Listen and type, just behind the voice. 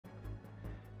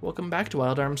Welcome back to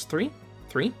Wild Arms 3.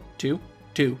 3, 2,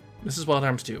 2. This is Wild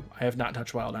Arms 2. I have not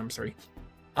touched Wild Arms 3.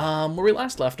 Where we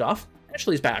last left off,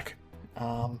 Ashley's back.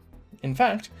 In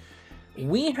fact,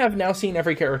 we have now seen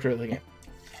every character of the game.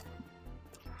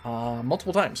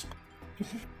 Multiple times.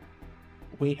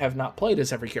 We have not played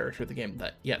as every character of the game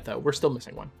yet, though. We're still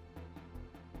missing one.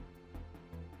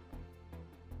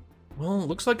 Well,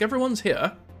 looks like everyone's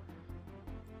here.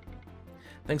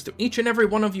 Thanks to each and every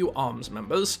one of you ARMS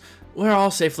members, we're all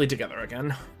safely together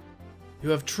again. You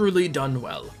have truly done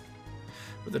well.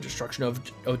 With the destruction of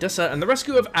Odessa and the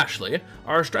rescue of Ashley,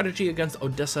 our strategy against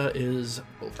Odessa is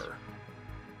over.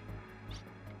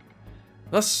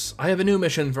 Thus, I have a new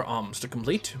mission for ARMS to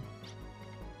complete.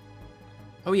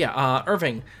 Oh yeah,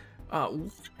 Irving,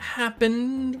 what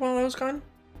happened while I was gone?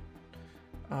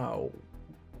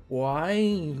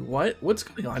 Why? What's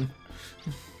going on?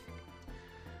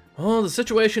 Well, the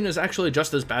situation is actually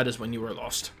just as bad as when you were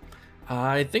lost.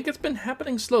 I think it's been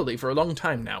happening slowly for a long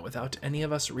time now without any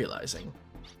of us realizing.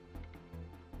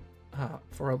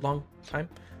 For a long time?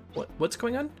 What's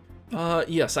going on?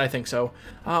 Yes, I think so.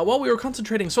 While we were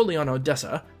concentrating solely on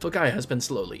Odessa, Filgaia has been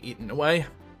slowly eaten away.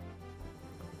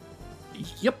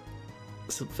 Yep.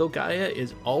 So Filgaia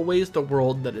is always the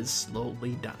world that is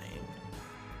slowly dying.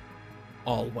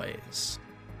 Always.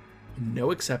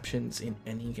 No exceptions in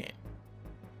any game.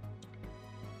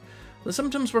 The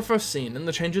symptoms were first seen in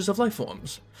the changes of life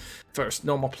forms. First,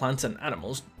 normal plants and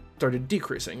animals started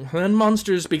decreasing, then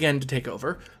monsters began to take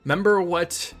over. Remember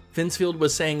what Vincefield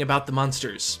was saying about the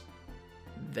monsters?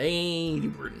 They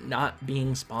were not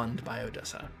being spawned by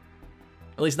Odessa.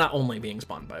 At least not only being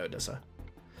spawned by Odessa.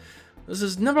 This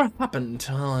has never happened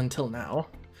until now.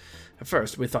 At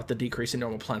first, we thought the decrease in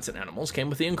normal plants and animals came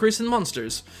with the increase in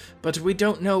monsters, but we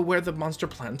don't know where the monster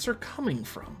plants are coming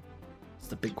from. It's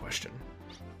the big question.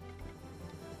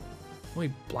 We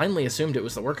blindly assumed it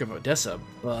was the work of Odessa,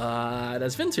 but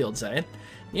as Vincefield said,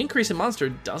 the increase in monster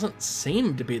doesn't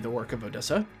seem to be the work of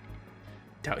Odessa.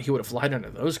 Doubt he would have lied under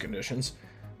those conditions.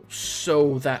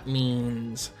 So that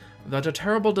means that a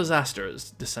terrible disaster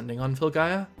is descending on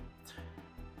Filgaia?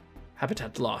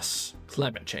 Habitat loss,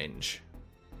 climate change.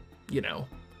 You know,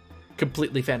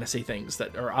 completely fantasy things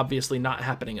that are obviously not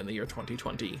happening in the year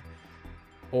 2020.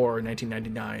 Or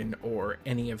 1999, or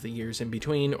any of the years in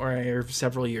between, or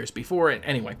several years before. And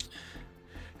anyway,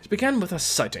 it began with a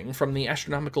sighting from the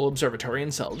Astronomical Observatory in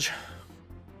Selge.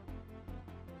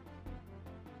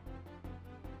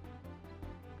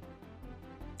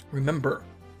 Remember,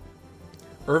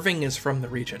 Irving is from the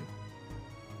region.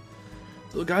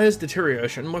 Filgaia's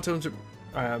deterioration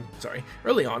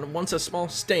early on, once a small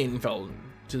stain fell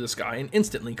to the sky and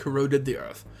instantly corroded the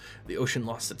earth. The ocean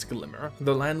lost its glimmer,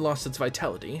 the land lost its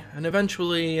vitality, and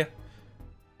eventually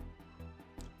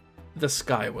the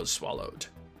sky was swallowed.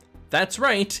 That's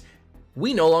right,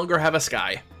 we no longer have a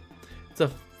sky. It's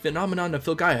a phenomenon of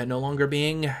Filgaia no longer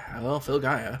being, well,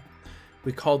 Filgaia.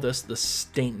 We call this the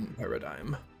stain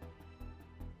paradigm.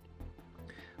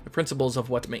 The principles of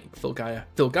what make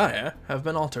Filgaia have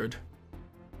been altered.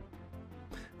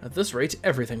 At this rate,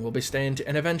 everything will be stained,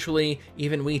 and eventually,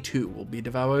 even we too will be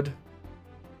devoured.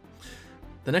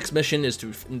 The next mission is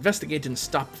to investigate and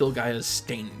stop Filgaia's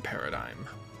stain paradigm.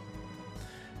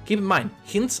 Keep in mind,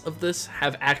 hints of this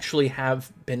have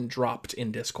been dropped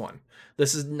in Disc 1.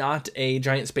 This is not a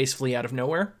giant space flea out of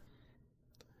nowhere.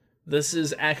 This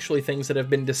is actually things that have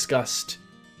been discussed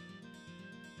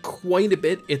quite a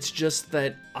bit. It's just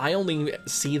that I only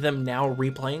see them now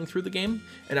replaying through the game,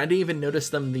 and I didn't even notice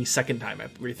them the second time I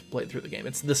replayed through the game.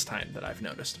 It's this time that I've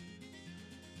noticed.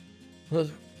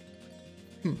 Pardon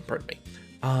me.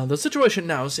 The situation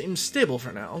now seems stable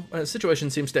for now.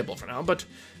 But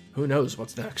who knows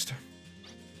what's next?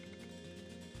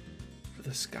 For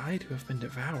the sky to have been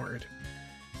devoured.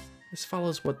 This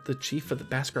follows what the chief of the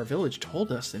Bhaskar village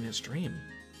told us in his dream.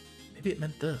 Maybe it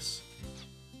meant this.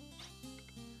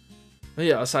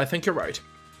 Yes, I think you're right.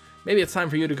 Maybe it's time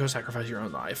for you to go sacrifice your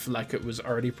own life, like it was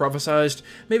already prophesized.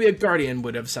 Maybe a guardian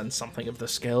would have sensed something of the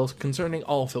scale concerning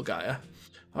all Filgaia.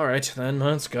 Alright, then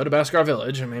let's go to Bhaskar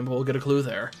Village, and maybe we'll get a clue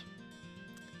there.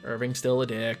 Irving's still a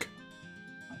dick.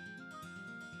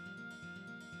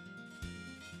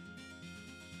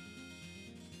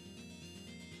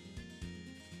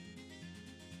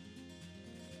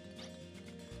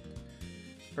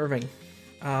 Irving,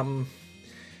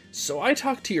 so I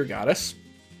talked to your goddess,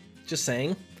 just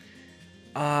saying,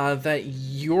 that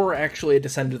you're actually a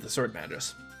descendant of the Sword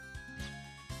Magus.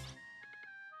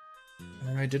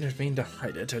 I didn't mean to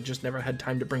hide it, I just never had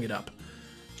time to bring it up.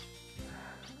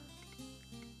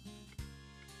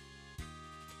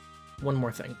 One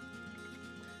more thing.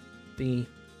 The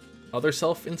other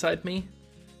self inside me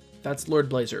That's Lord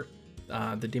Blazer,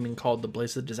 the demon called the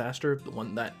Blaze of Disaster, the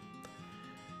one that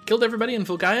killed everybody in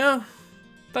Filgaia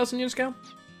 1,000 years ago.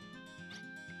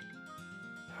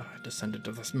 Descendant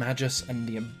of this Magus and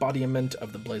the embodiment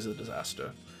of the Blaze of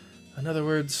Disaster. In other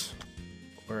words,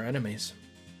 we're enemies.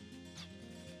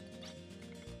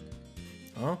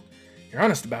 Well, you're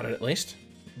honest about it at least.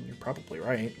 You're probably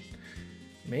right.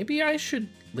 Maybe I should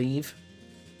leave.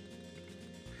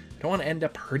 I don't want to end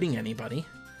up hurting anybody.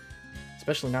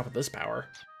 Especially not with this power.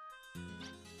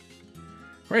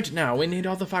 Right now, we need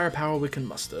all the firepower we can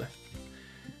muster.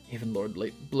 Even Lord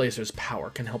Blazer's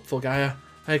power can help Filgaia.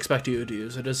 I expect you to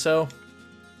use it as so.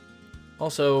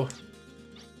 Also,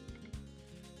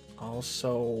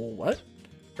 what?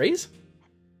 Raise?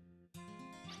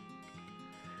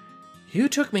 You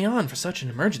took me on for such an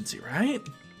emergency, right?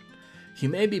 You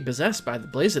may be possessed by the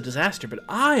Blaze of Disaster, but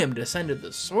I am descended of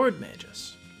the Sword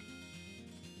Magus.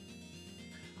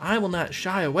 I will not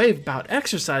shy away about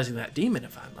exercising that demon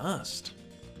if I must.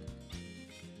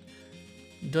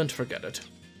 Don't forget it.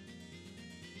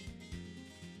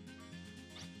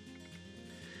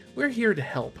 We're here to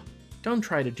help. Don't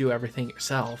try to do everything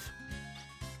yourself.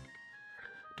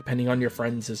 Depending on your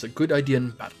friends is a good idea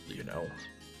in battle, you know.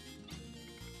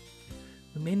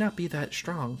 We may not be that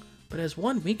strong, but as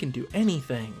one we can do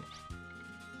anything.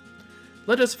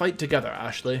 Let us fight together,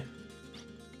 Ashley.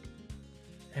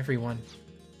 Everyone.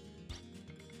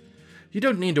 You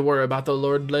don't need to worry about the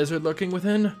Lord Blazer lurking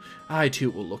within. I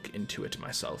too will look into it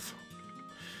myself.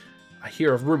 I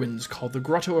hear of ruins called the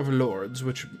Grotto of Lords,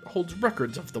 which holds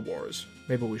records of the wars.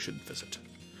 Maybe we should visit.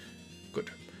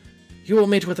 Good. You will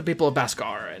meet with the people of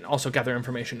Baskar and also gather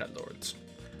information at Lords.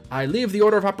 I leave the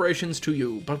order of operations to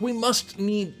you, but we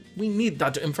need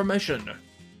that information.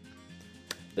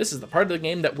 This is the part of the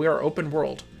game that we are open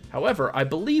world. However, I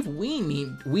believe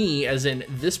we, as in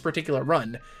this particular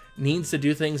run, needs to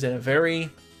do things in a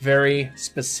very, very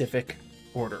specific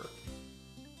order.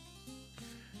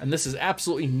 And this is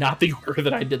absolutely not the order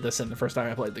that I did this in the first time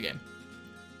I played the game.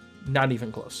 Not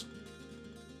even close.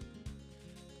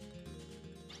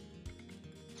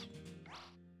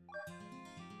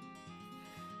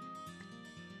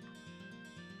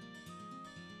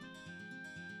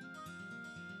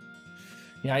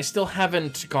 Yeah, I still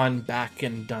haven't gone back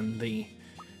and done the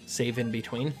save in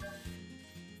between.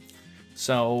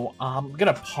 So I'm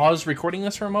going to pause recording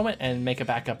this for a moment and make a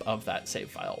backup of that save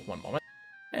file. One moment.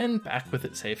 And back with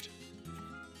it saved.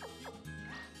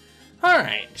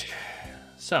 Alright.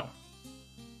 So.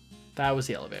 That was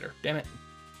the elevator. Damn it.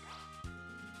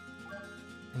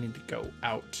 I need to go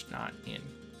out, not in.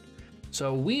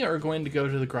 So we are going to go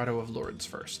to the Grotto of Lords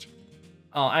first.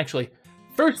 Oh, actually,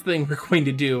 first thing we're going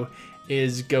to do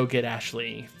is go get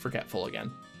Ashley Forgetful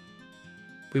again.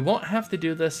 We won't have to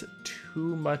do this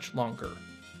too much longer.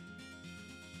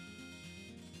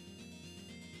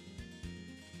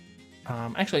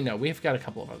 Actually, no, we've got a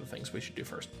couple of other things we should do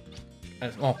first.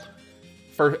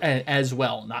 As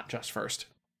well, not just first.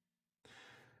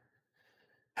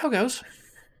 How goes?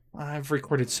 I've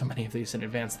recorded so many of these in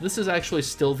advance. This is actually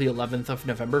still the 11th of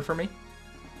November for me.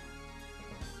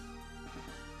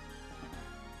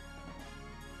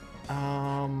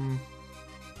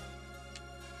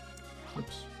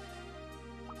 Oops.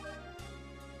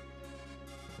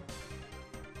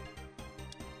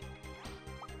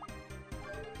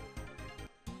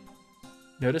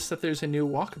 Notice that there's a new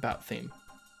walkabout theme.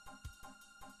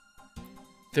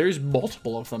 There's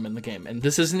multiple of them in the game, and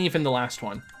this isn't even the last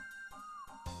one.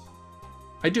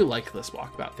 I do like this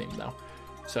walkabout theme, though.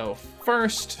 So,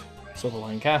 first,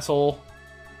 Silverline Castle.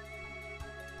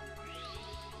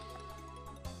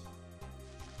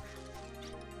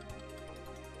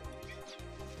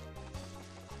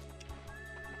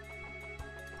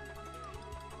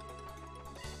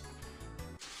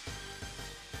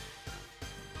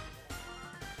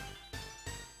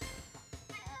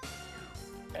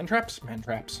 Man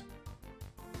traps.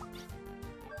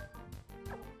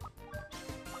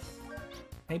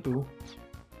 Hey, boo.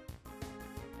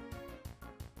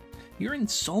 You're in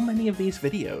so many of these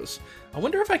videos. I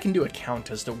wonder if I can do a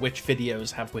count as to which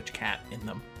videos have which cat in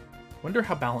them. Wonder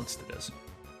how balanced it is.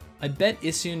 I bet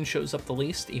Isun shows up the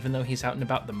least, even though he's out and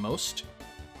about the most.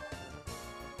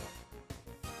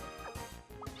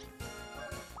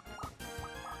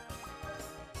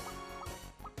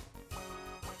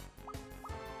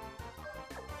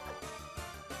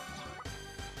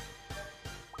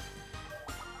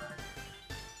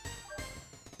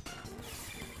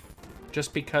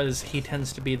 Just because he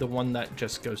tends to be the one that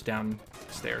just goes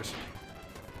downstairs.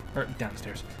 Or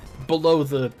downstairs. Below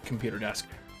the computer desk.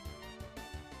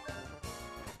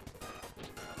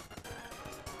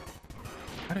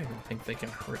 I don't even think they can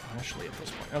hurt Ashley at this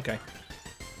point. Okay.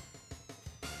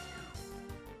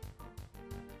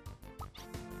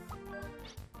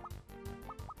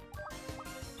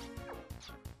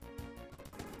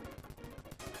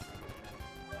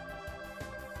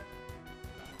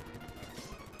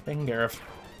 Taken care of.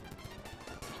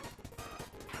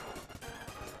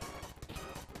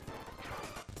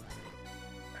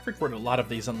 I've recorded a lot of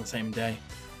these on the same day.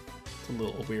 It's a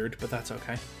little weird, but that's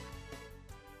okay.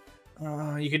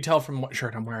 You can tell from what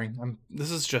shirt I'm wearing.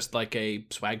 This is just like a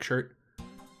swag shirt.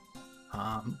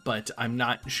 But I'm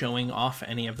not showing off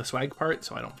any of the swag part,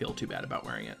 so I don't feel too bad about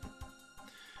wearing it.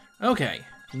 Okay,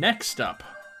 next up.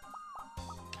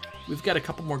 We've got a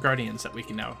couple more Guardians that we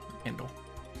can now handle.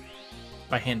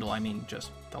 By handle, I mean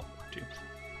just help to.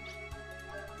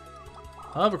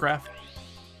 Hovercraft.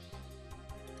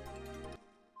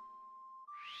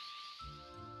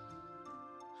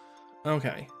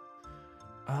 Okay.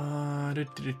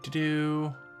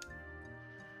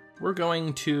 We're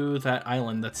going to that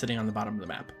island that's sitting on the bottom of the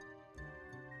map.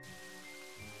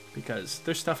 Because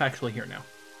there's stuff actually here now.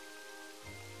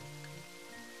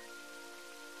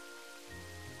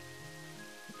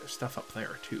 There's stuff up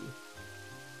there, too.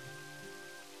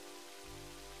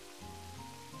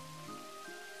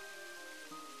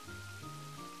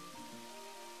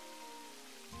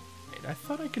 Wait, I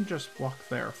thought I could just walk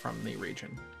there from the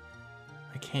region.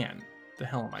 I can. The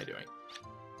hell am I doing?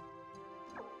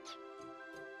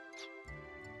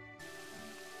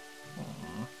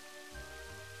 Aww.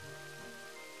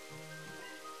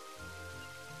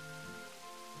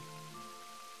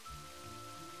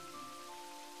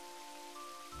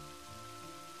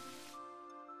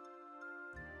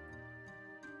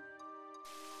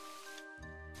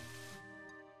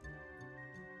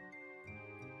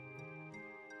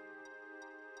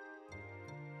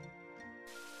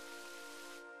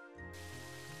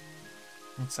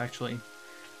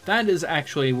 That is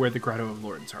actually where the Grotto of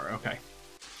Lords are. Okay.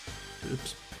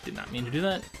 Oops. Did not mean to do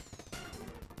that.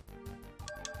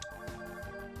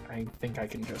 I think I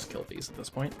can just kill these at this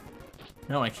point.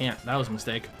 No, I can't. That was a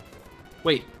mistake.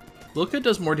 Wait. Luca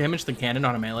does more damage than Kanon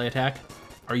on a melee attack?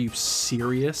 Are you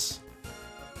serious?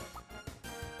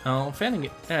 Oh,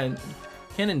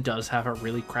 Kanon does have a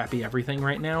really crappy everything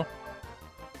right now.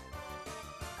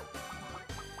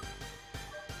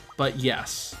 But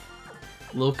yes.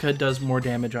 Luca does more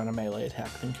damage on a melee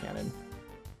attack than Kanon.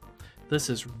 This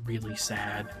is really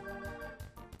sad.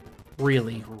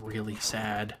 Really, really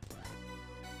sad.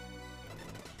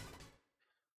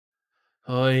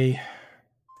 Oy.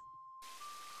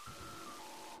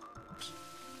 Oops.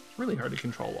 It's really hard to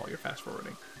control while you're fast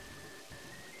forwarding.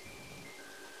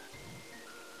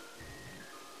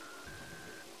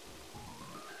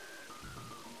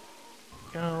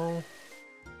 Go.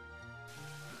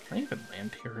 Can I even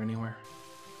land here anywhere?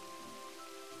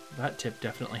 That tip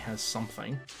definitely has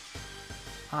something.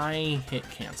 I hit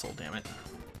cancel, damn it.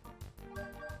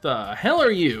 The hell are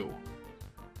you?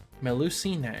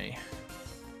 Melusine.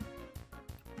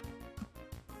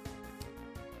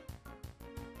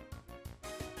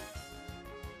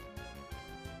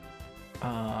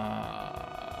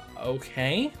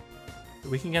 Okay.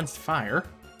 Weak against fire.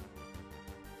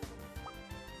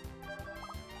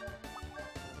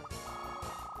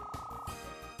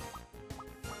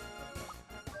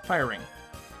 Firing.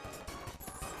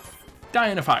 Die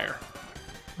in a fire.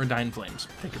 Or die in flames.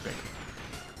 Take your pick.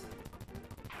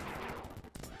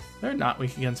 They're not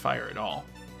weak against fire at all.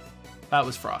 That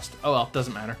was frost. Oh well,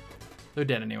 doesn't matter. They're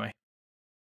dead anyway.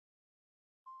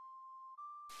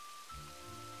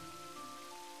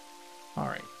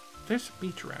 Alright. There's a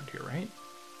beach around here, right?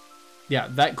 Yeah,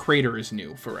 that crater is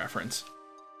new, for reference.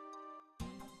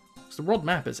 So the world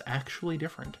map is actually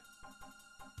different.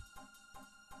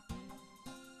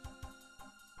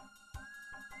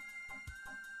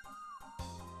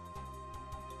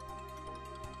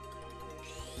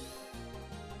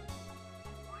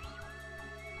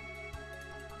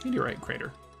 Meteorite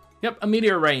crater. Yep, a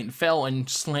meteorite fell and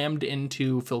slammed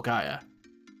into Filgaia.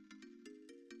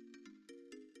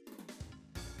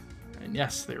 And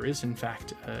yes, there is in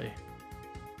fact a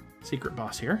secret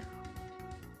boss here.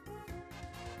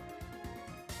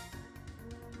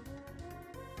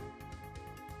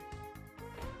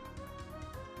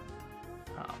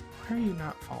 Why are you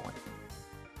not falling?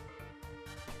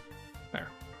 There.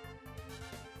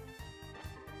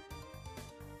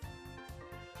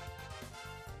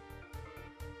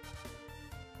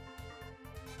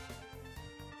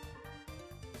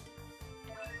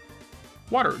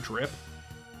 Water drip.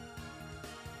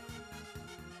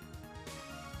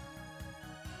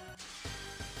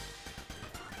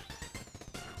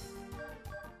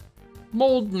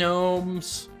 Mold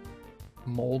gnomes.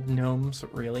 Mold gnomes?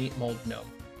 Really? Mold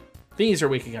gnome. These are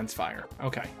weak against fire.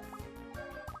 Okay.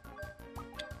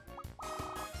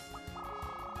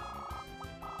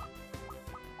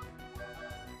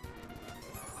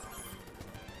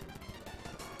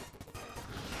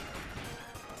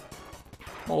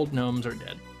 Mold gnomes are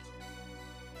dead.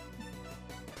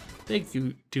 They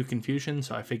do confusion,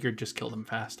 so I figured just kill them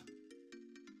fast.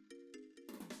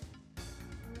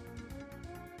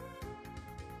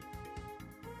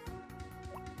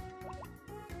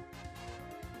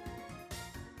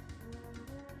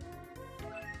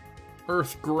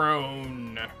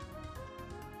 Earth-grown.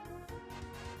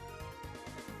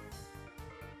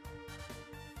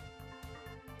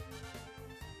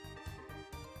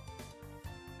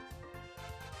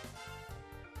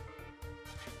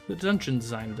 The dungeon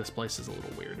design of this place is a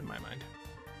little weird in my mind.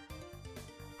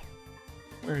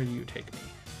 Where do you take me?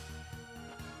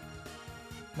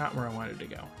 Not where I wanted to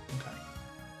go. Okay.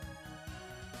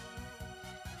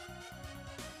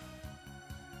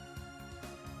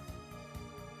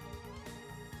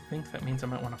 I think that means I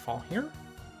might want to fall here.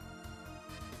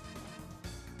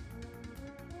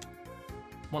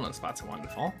 One of the spots I wanted to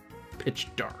fall. Pitch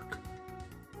dark.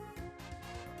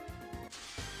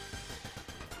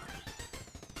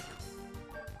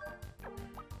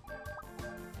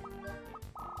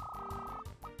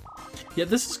 Yeah,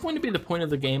 this is going to be the point of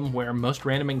the game where most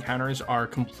random encounters are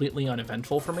completely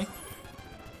uneventful for me.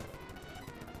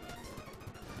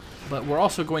 But we're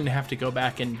also going to have to go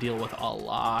back and deal with a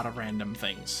lot of random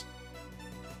things.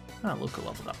 Oh, Luca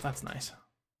leveled up. That's nice.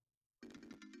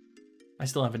 I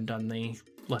still haven't done the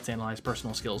Let's Analyze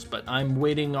Personal Skills, but I'm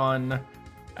waiting on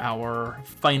our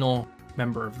final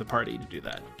member of the party to do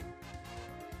that.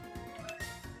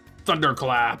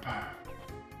 Thunderclap!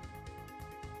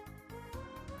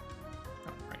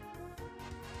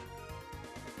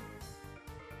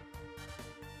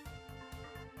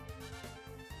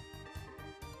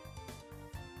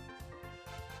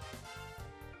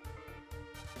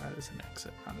 That is an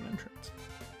exit, not an entrance.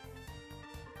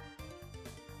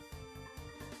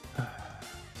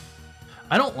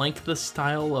 I don't like this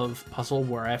style of puzzle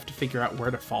where I have to figure out where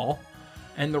to fall.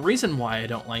 And the reason why I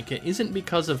don't like it isn't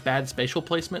because of bad spatial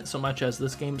placement so much as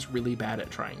this game's really bad at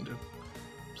trying to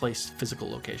place physical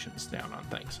locations down on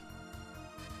things.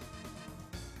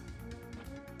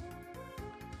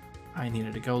 I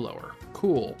needed to go lower.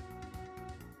 Cool.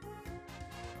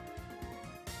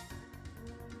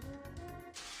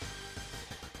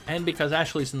 And because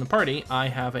Ashley's in the party, I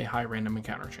have a high random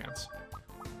encounter chance.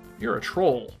 You're a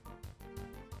troll.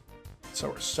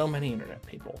 So are so many internet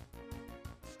people.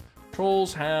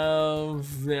 Trolls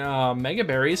have mega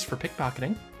berries for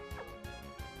pickpocketing.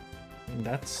 And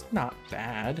that's not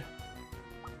bad.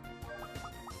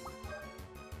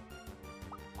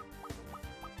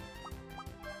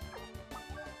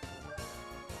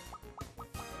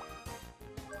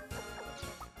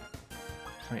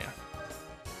 Oh yeah.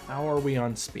 How are we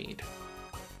on speed?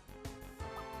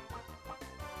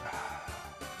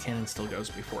 Kanon still goes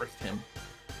before him.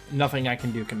 Nothing I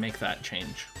can do can make that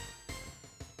change.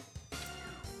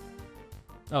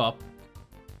 Oh well.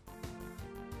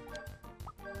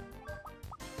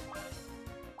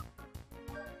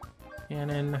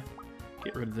 Kanon,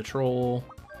 get rid of the troll.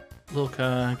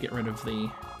 Lilka, get rid of the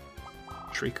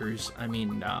shriekers. I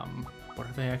mean, what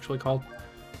are they actually called?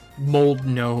 Mold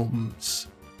gnomes.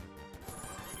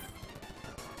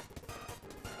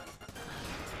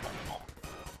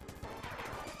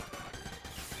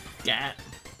 Yeah.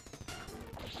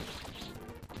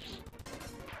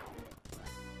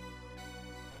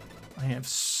 I have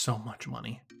so much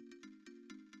money.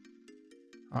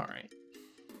 All right.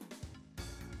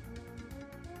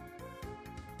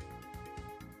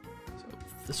 So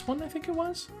this one, I think it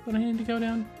was, that I needed to go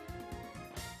down.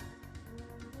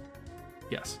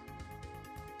 Yes.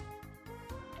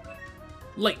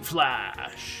 Light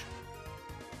flash.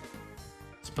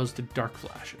 As opposed to dark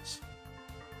flashes.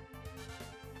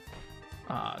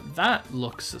 That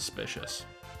looks suspicious.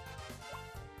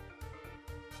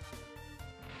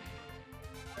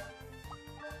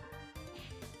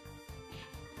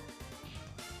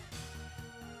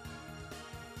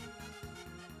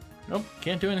 Nope,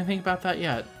 can't do anything about that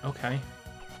yet. Okay.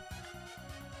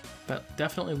 That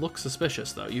definitely looks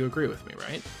suspicious, though. You agree with me,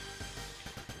 right?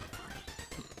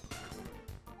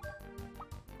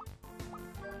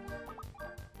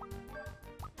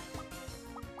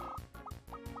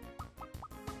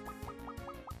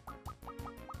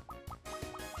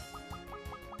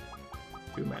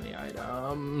 Too many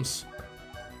items.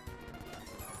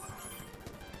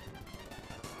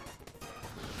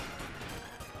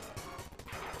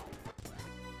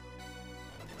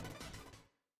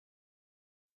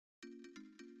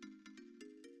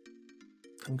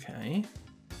 Okay.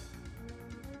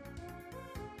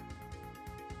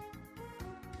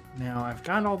 Now, I've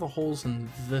got all the holes in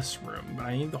this room, but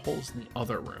I need the holes in the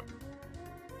other room.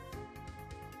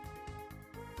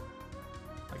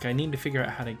 Like, I need to figure out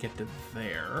how to get to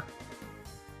there.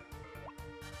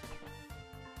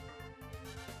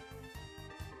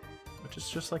 Which is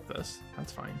just like this.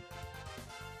 That's fine.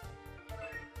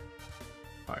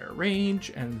 Fire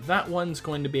range, and that one's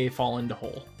going to be a fall into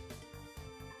hole.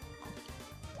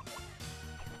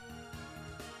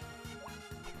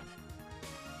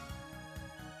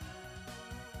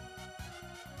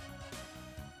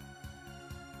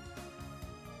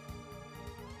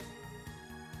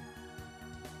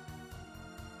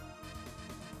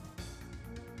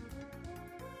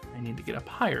 I need to get up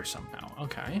higher somehow.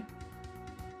 Okay.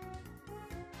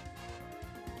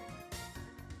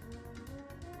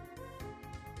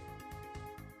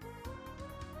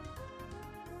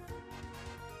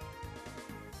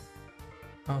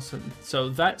 So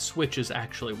that switch is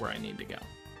actually where I need to go.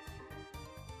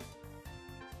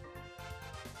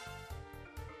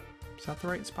 Is that the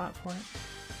right spot for it?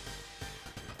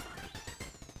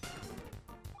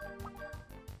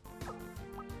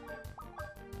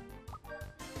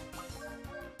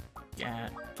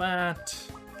 Get that.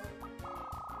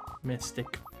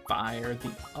 Mystic Fire,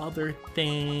 the other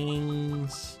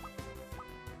things.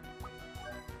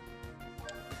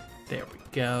 There we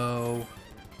go.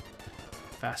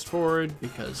 Fast forward,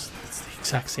 because it's the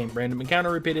exact same random encounter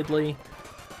repeatedly.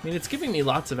 I mean, it's giving me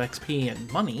lots of XP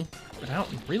and money, but I don't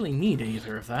really need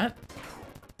either of that.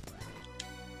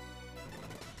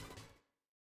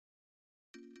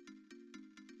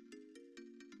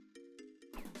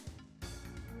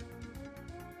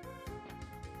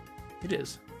 It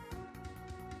is.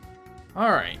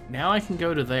 Alright, now I can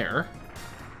go to there.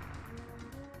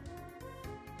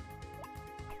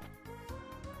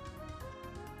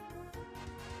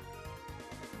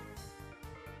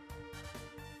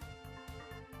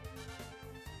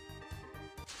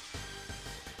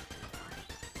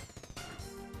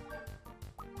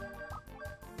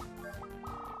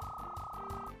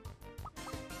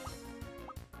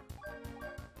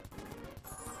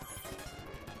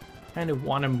 Kind of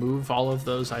want to move all of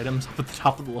those items up at the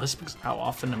top of the list because of how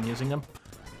often I'm using them.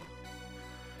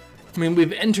 I mean,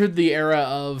 we've entered the era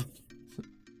of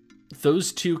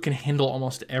those two can handle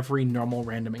almost every normal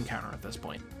random encounter at this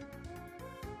point.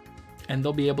 And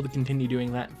they'll be able to continue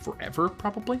doing that forever,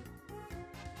 probably.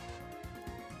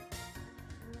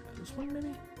 This one,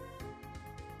 maybe?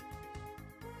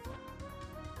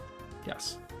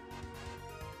 Yes.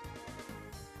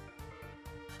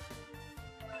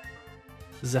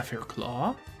 Zephyr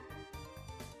Claw.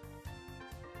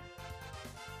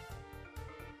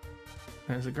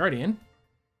 There's a Guardian.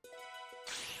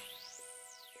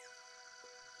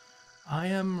 I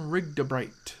am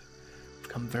Rigdobright. I've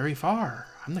come very far.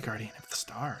 I'm the Guardian of the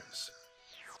Stars.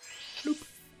 Nope.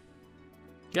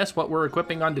 Guess what we're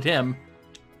equipping onto Tim?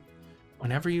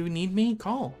 Whenever you need me,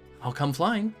 call. I'll come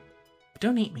flying. But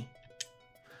don't eat me.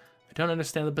 I don't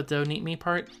understand the but don't eat me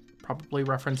part. Probably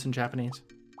reference in Japanese.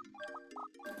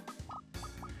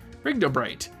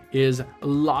 Rigdobright is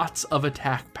lots of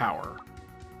attack power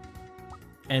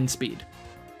and speed.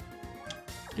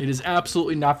 It is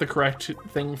absolutely not the correct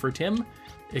thing for Tim,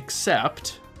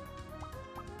 except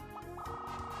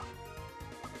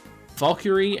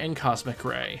Valkyrie and Cosmic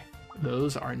Ray.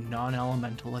 Those are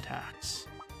non-elemental attacks.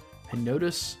 And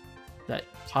notice that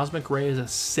Cosmic Ray is a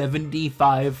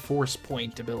 75 force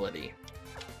point ability.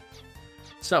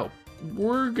 So,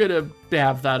 we're gonna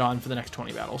have that on for the next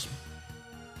 20 battles.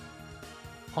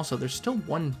 Also, there's still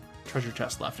one treasure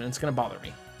chest left, and it's going to bother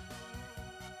me.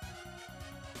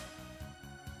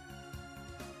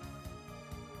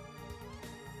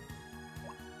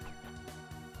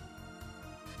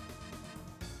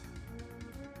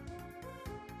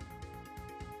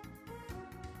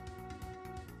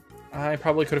 I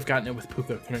probably could have gotten it with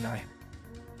Puka, couldn't I?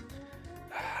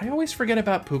 I always forget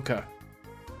about Puka.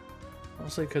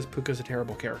 Mostly because Puka's a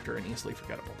terrible character and easily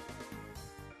forgettable.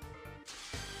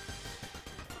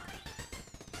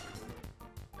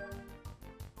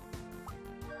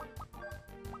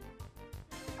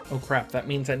 Oh crap, that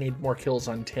means I need more kills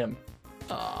on Tim.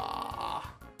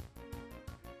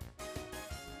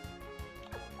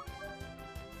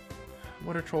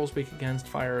 What are trolls weak against?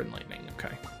 Fire and lightning,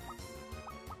 okay.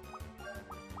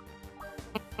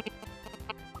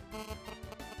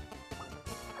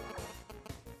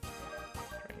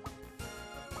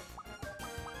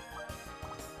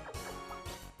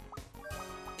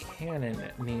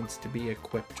 Kanon needs to be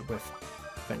equipped with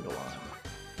Filgaia.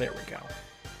 There we go.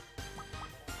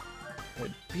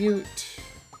 Butte.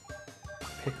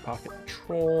 pickpocket the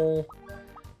troll.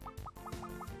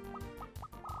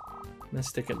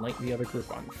 Mystic and light the other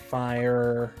group on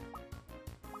fire.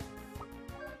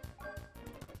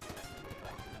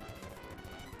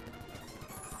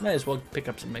 Might as well pick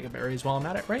up some mega berries while I'm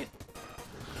at it, right?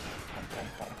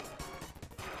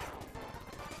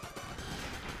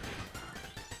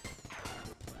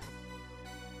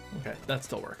 Okay, that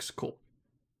still works. Cool.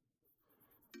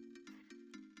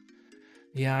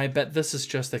 Yeah, I bet this is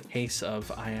just a case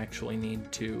of I actually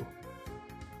need to...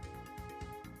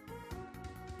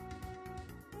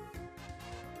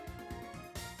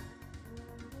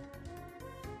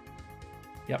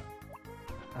 Yep.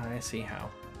 I see how.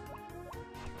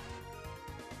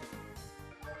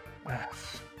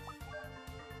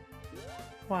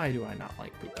 Why do I not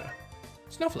like Puka?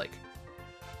 Snowflake.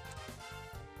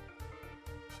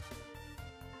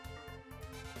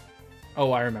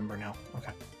 Oh, I remember now.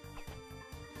 Okay.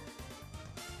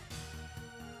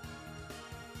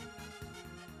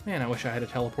 Man, I wish I had a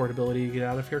teleport ability to get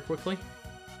out of here quickly.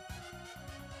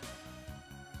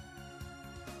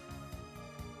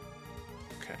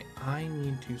 Okay, I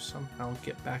need to somehow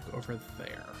get back over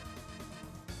there.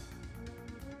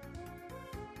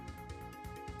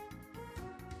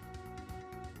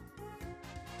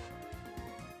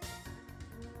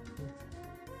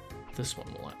 This one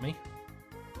will let me.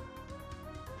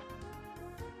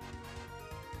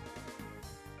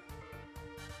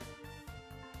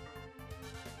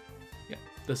 Yeah,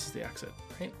 this is the exit,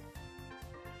 right?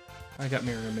 I got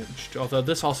mirror imaged, although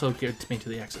this also gets me to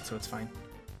the exit, so it's fine.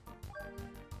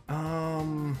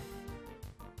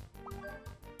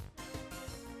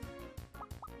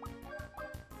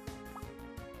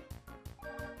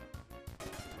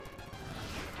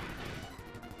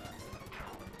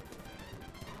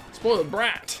 Spoiled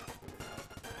brat.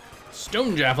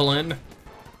 Stone javelin.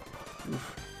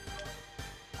 Oof.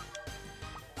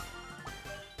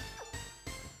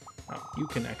 Oh, you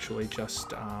can actually just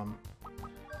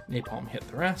napalm hit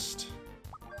the rest.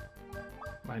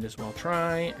 Might as well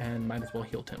try, and might as well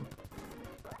heal Tim.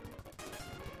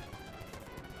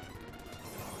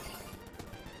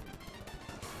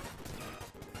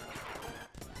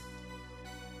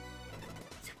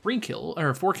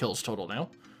 Four kills total now.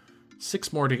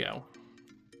 6 more to go.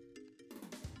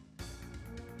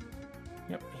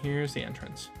 Yep, here's the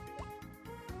entrance.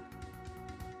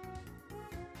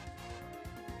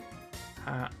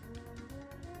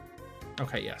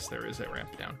 Okay, yes, there is a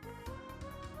ramp down.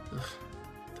 Ugh,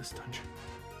 this dungeon.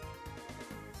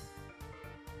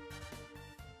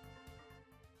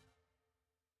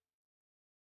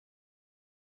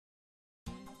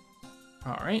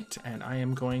 Alright, and I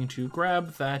am going to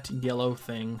grab that yellow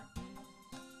thing,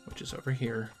 which is over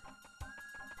here.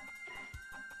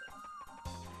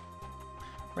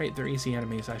 Right, they're easy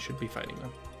enemies. I should be fighting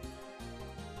them.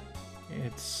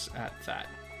 It's at that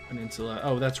peninsula.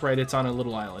 Oh, that's right. It's on a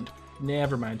little island.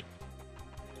 Never mind.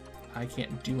 I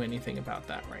can't do anything about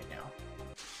that right now.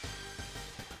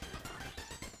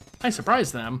 I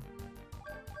surprised them.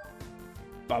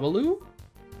 Babaloo?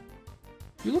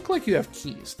 You look like you have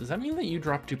keys. Does that mean that you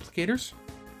drop duplicators?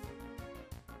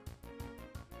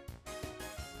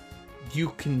 You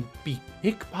can be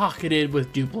pickpocketed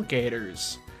with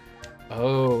duplicators.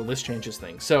 Oh, this changes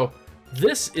things. So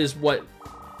this is what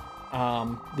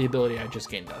the ability I just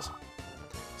gained does.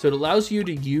 So it allows you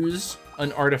to use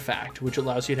an artifact, which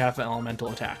allows you to have an elemental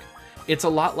attack. It's a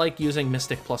lot like using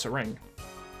Mystic plus a ring,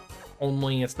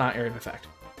 only it's not area of effect.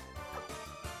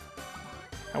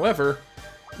 However,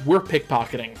 we're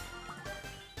pickpocketing.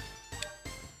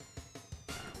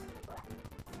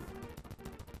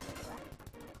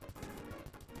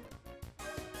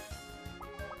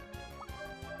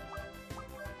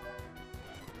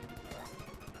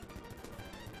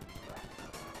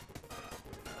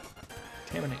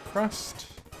 Contaminate crust.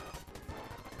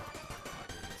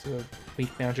 It's a weak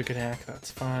magic attack, that's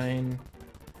fine.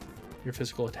 Your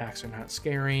physical attacks are not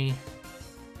scary.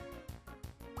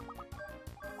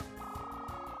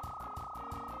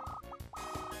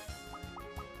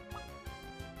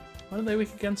 What are they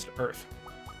weak against? Earth.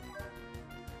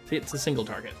 See, it's a single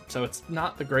target, so it's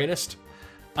not the greatest.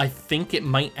 I think it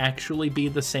might actually be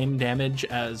the same damage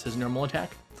as his normal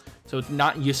attack, so it's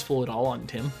not useful at all on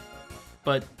Tim,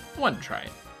 but I wanted to try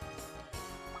it.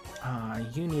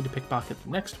 You need to pickpocket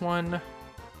the next one.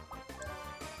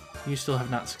 You still have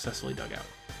not successfully dug out.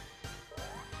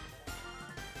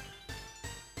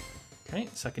 Okay,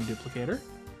 second duplicator.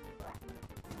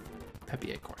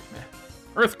 Peppy acorn. Meh.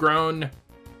 Earth grown.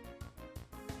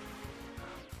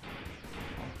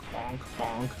 Bonk,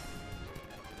 bonk.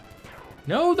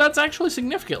 No, that's actually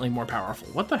significantly more powerful.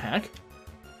 What the heck?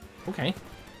 Okay.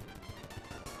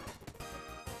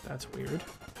 That's weird.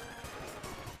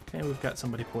 Okay, we've got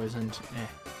somebody poisoned.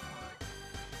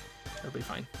 That'll be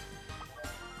fine.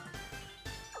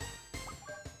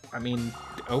 I mean,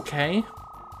 okay.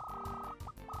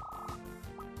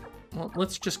 Well,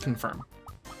 let's just confirm.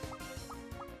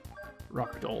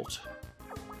 Rock Dolt.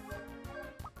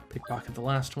 Pickpocket the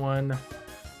last one.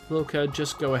 Loka,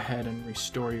 just go ahead and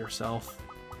restore yourself.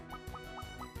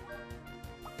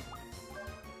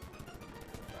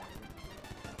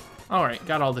 Alright,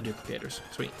 got all the duplicators.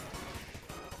 Sweet.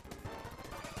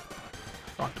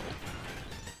 Rock Dolt.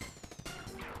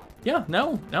 Yeah,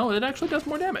 no, it actually does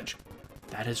more damage.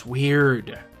 That is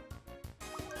weird.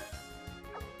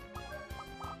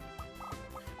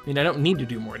 I mean, I don't need to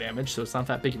do more damage, so it's not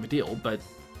that big of a deal, but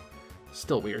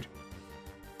still weird.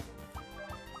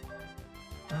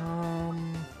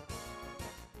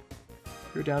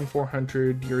 You're down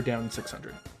 400, you're down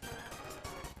 600.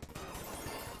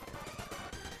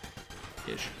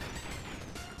 Ish.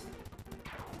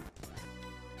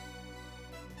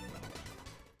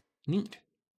 Neat.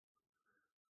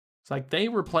 It's like they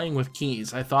were playing with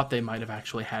keys. I thought they might have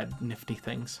actually had nifty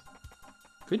things.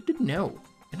 Good to know.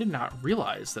 I did not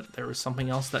realize that there was something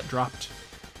else that dropped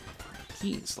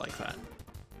keys like that.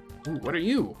 Ooh, what are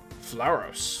you?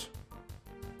 Flauros.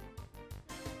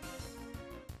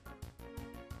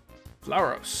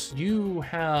 Flauros, you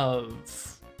have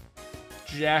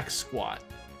Jack Squat.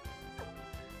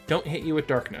 Don't hit you with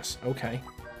darkness. Okay.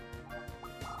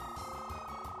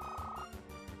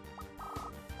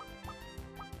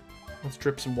 Let's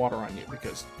drip some water on you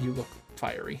because you look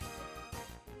fiery.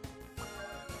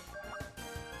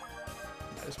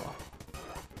 Might as well.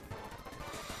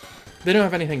 They don't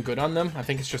have anything good on them. I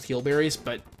think it's just heal berries,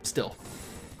 but still.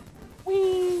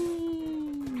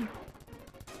 Whee!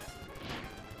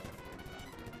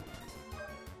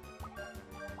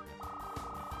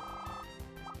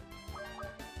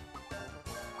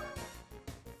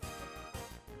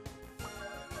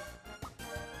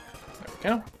 There we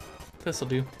go. This'll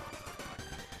do.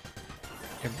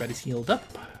 Everybody's healed up.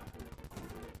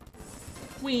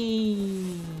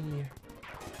 Whee!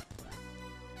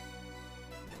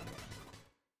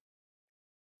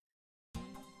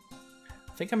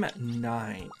 I think I'm at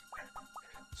 9.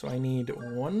 So I need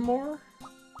one more?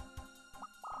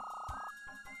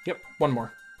 Yep, one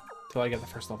more. Till I get the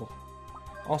first level.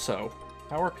 Also,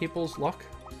 how are people's luck?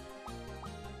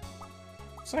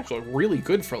 It's actually really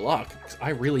good for luck, because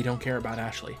I really don't care about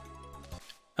Ashley.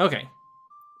 Okay.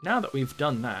 Now that we've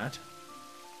done that,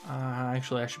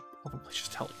 actually I should probably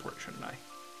just teleport, shouldn't I?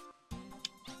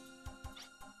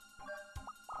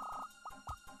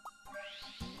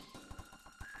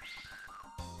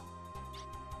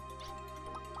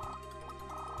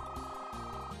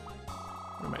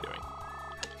 What am I doing?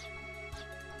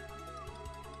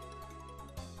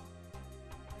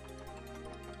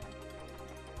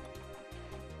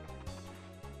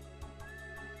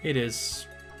 It is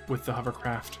with the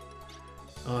hovercraft.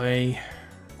 Oy.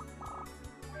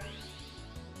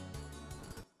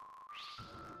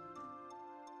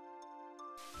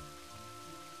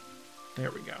 There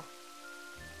we go.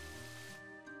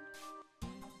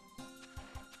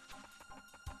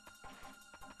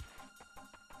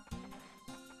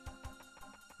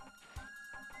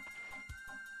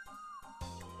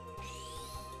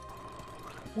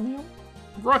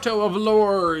 Grotto of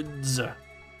Lords!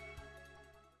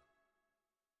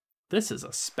 This is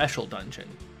a special dungeon.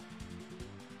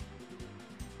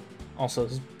 Also,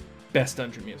 this is best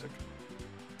dungeon music.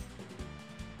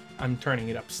 I'm turning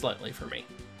it up slightly for me.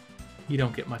 You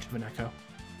don't get much of an echo.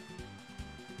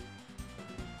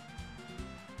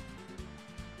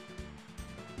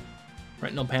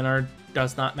 Retinal Panard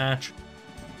does not match.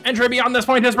 Entry beyond this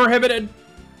point is prohibited!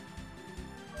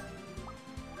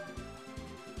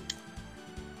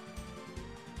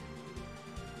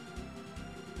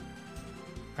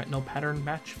 Retinal pattern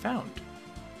match found.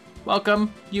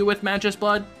 Welcome, you with Magus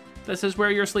blood. This is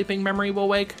where your sleeping memory will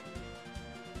wake.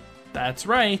 That's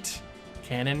right.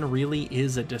 Kanon really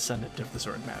is a descendant of the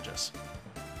Sword Magus.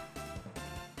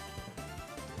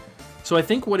 So I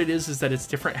think what it is that it's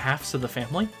different halves of the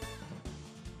family.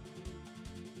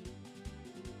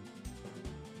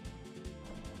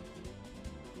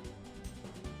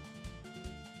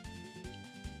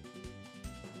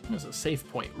 There's a save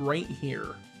point right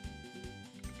here.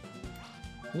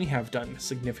 We have done a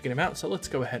significant amount, so let's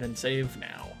go ahead and save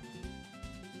now.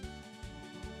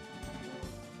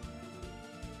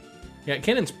 Yeah,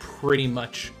 Kanon's pretty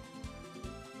much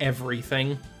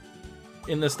everything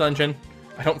in this dungeon.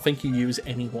 I don't think you use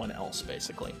anyone else,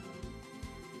 basically.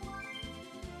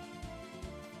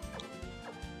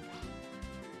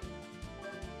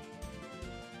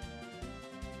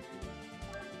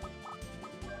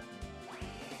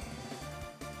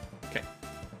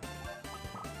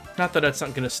 Not that that's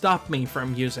not going to stop me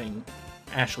from using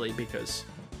Ashley, because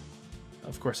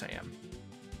of course I am.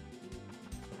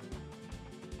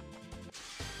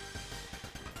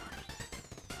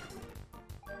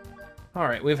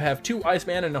 Alright, we have 2 Wise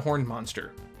Man and a Horned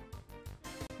Monster.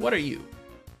 What are you?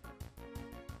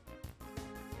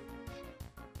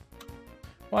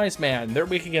 Wise Man, they're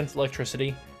weak against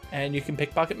electricity, and you can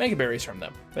pickpocket Mega Berries from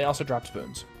them. They also drop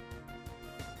spoons.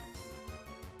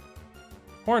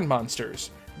 Horned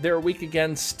Monsters, they're weak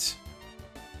against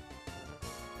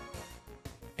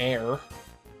air,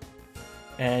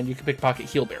 and you can pickpocket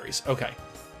Heal Berries. Okay.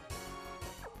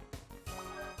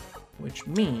 Which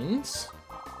means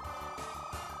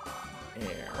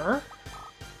air.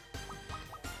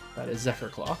 That is Zephyr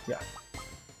Claw. Yeah.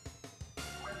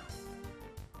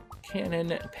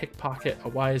 Kanon, pickpocket a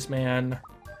Wise Man.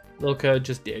 Lilka,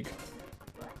 just dig.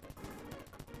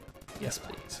 Yes,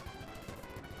 please.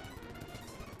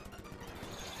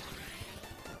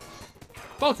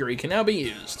 Valkyrie can now be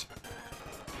used.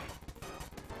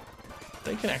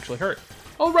 They can actually hurt.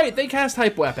 Oh, right, they cast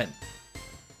Hype Weapon.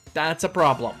 That's a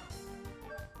problem.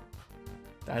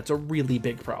 That's a really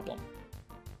big problem.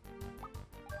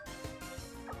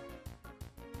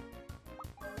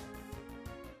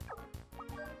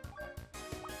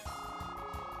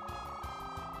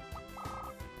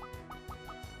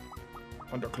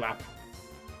 Thunderclap.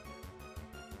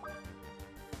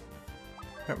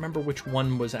 I don't remember which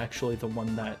one was actually the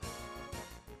one that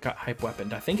got Hype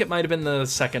Weaponed. I think it might have been the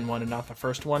second one and not the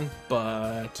first one,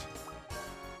 but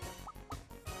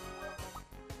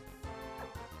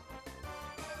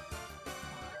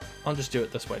I'll just do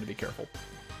it this way to be careful.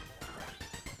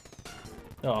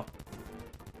 Oh.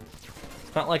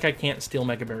 It's not like I can't steal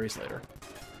Mega Berries later.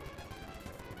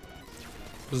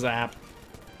 Zap.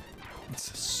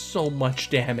 It's so much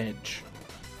damage.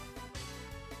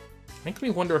 Makes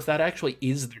me wonder if that actually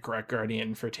is the correct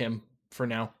Guardian for Tim for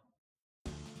now.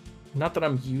 Not that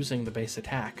I'm using the base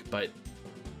attack, but...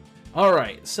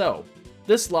 Alright, so,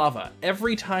 this lava,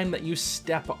 every time that you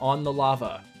step on the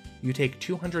lava, you take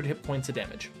 200 hit points of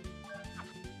damage.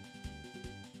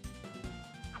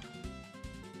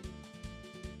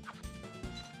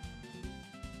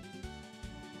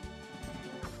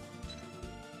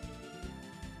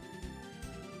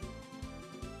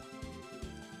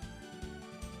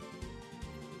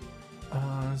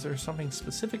 Is there something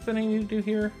specific that I need to do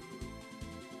here?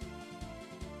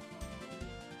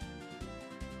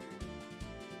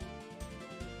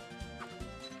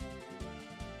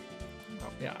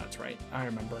 Oh, yeah, that's right. I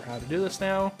remember how to do this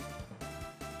now.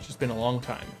 It's just been a long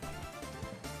time.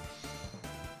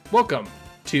 Welcome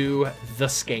to the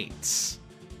Skates.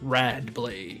 Rad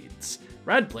Blades.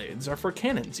 Rad Blades are for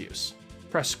Kanon's use.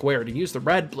 Press square to use the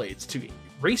Rad Blades to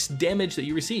erase damage that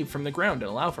you receive from the ground and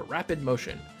allow for rapid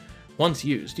motion. Once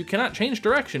used, you cannot change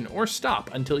direction or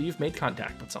stop until you've made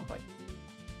contact with something.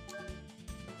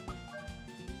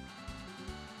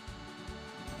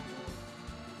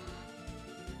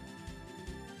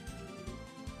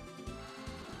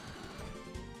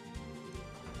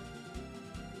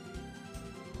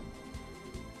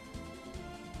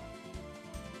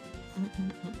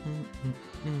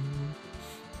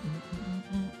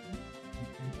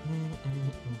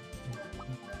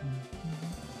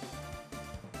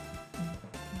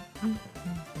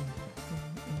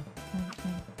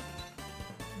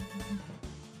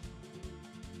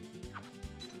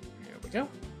 Go.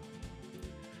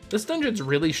 This dungeon's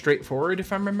really straightforward,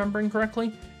 if I'm remembering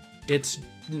correctly. It's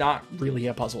not really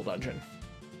a puzzle dungeon.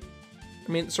 I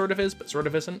mean, it sort of is, but sort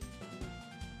of isn't.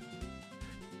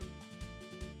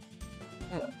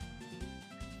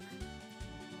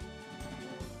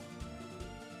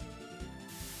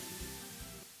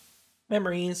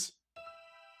 Memories.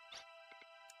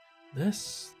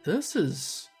 This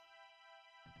is...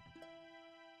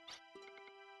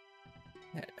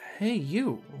 Hey,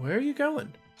 you, where are you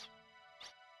going?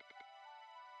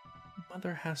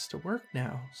 Mother has to work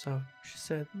now, so she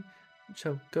said,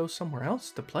 so go somewhere else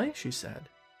to play, she said.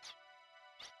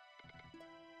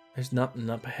 There's nothing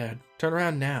up ahead. Turn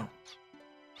around now.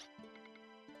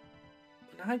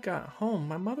 When I got home,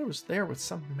 my mother was there with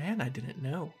some man I didn't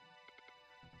know.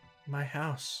 My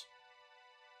house.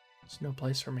 It's no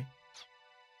place for me.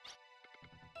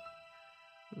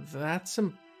 That's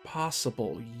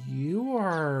impossible. You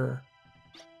are...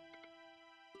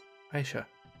 Aisha.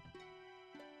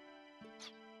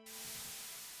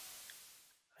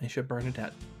 Aisha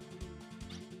Bernadette.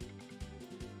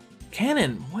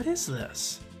 Kanon, what is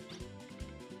this?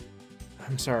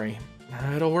 I'm sorry.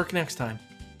 It'll work next time.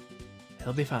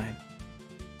 He'll be fine.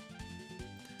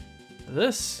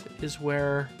 This is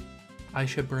where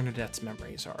Aisha Bernadette's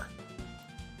memories are.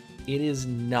 It is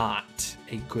not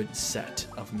a good set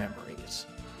of memories.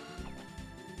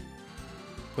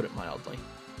 Put it mildly.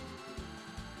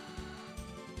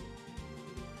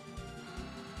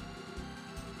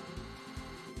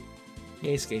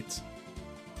 Yay, skates.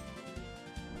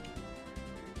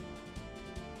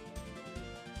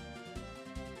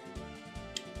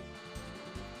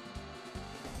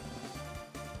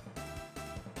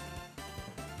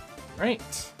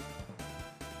 Right.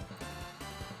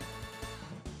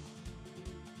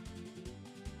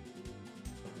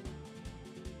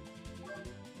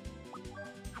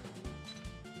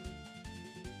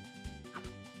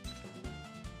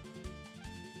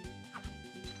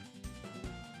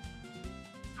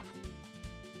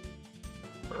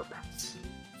 Perfect.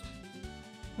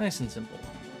 Nice and simple.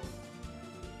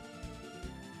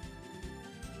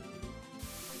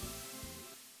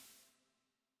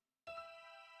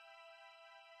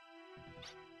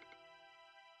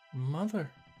 Mother.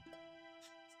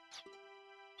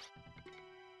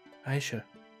 Aisha,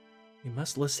 you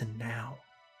must listen now.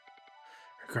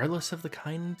 Regardless of the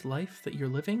kind of life that you're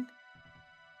living,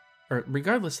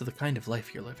 regardless of the kind of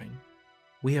life you're living,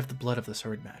 we have the blood of the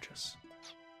Sword Magus.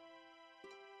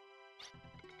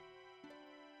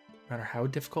 No matter how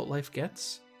difficult life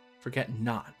gets, forget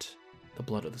not the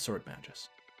blood of the Sword Magus.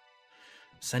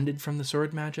 Descended from the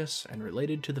Sword Magus and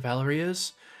related to the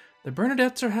Valerias, the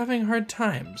Bernadettes are having hard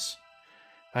times.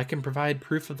 If I can provide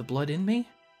proof of the blood in me,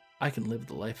 I can live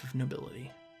the life of nobility.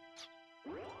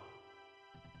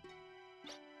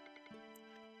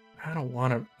 I don't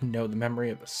want to know the memory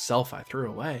of a self I threw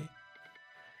away.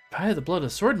 If I had the blood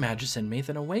of Sword Magus in me,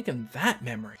 then awaken that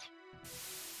memory.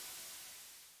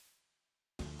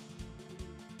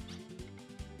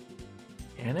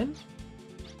 Kanon?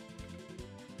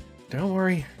 Don't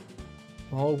worry.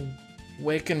 I'll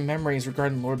awaken memories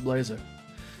regarding Lord Blazer.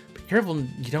 Be careful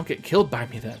you don't get killed by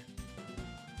me then.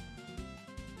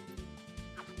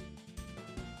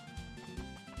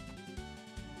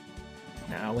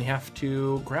 Now we have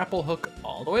to grapple hook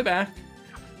all the way back.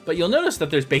 But you'll notice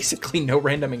that there's basically no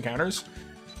random encounters.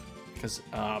 Because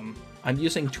I'm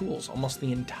using tools almost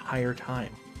the entire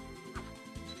time.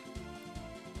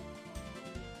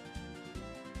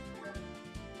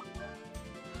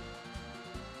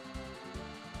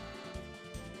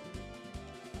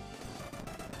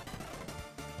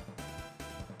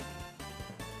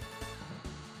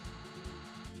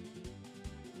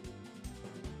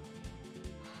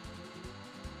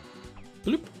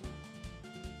 Bloop.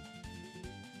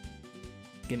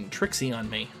 Getting tricksy on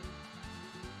me.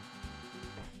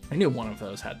 I knew one of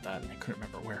those had that, and I couldn't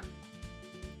remember where.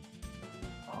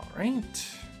 Alright.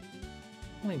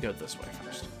 Let me go this way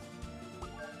first.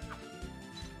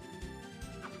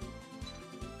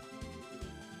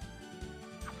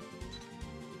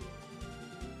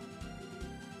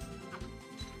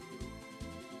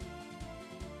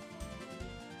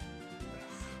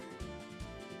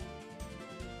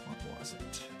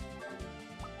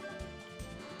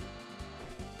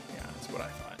 Yeah, that's what I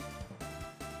thought.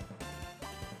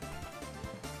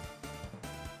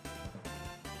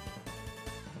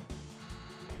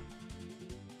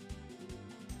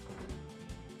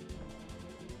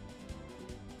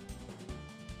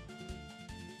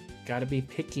 Gotta be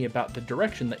picky about the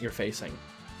direction that you're facing.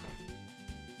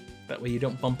 That way you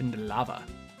don't bump into lava.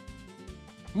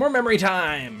 More memory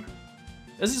time!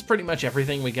 This is pretty much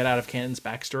everything we get out of Kanon's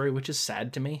backstory, which is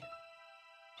sad to me.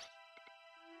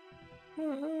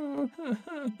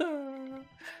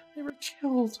 They were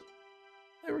killed.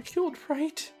 They were killed,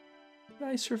 right? And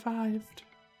I survived.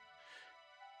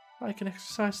 If I can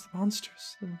exorcise the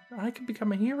monsters, then I can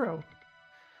become a hero.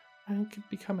 I could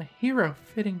become a hero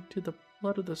fitting to the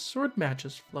blood of the Sword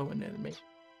Magus flowing in me.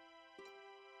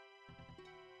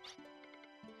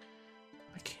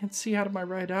 I can't see out of my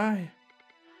right eye.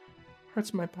 Parts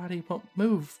of my body won't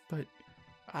move, but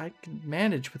I can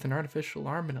manage with an artificial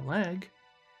arm and a leg.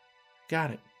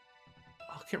 Got it.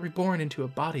 I'll get reborn into a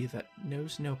body that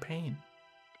knows no pain.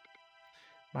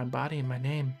 My body and my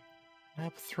name. I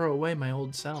will throw away my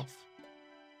old self.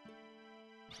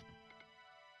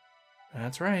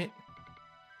 That's right.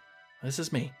 This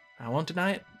is me. I won't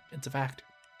deny it. It's a fact.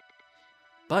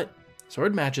 But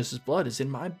Sword Magus' blood is in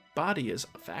my body is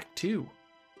a fact too.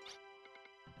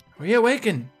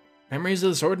 Reawaken! Memories of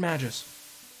the Sword Magus.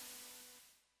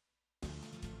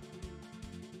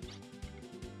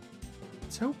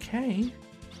 It's okay.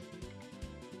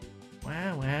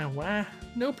 Wah.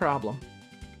 No problem.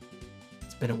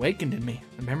 It's been awakened in me,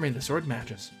 the memory of the Sword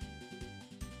Magus.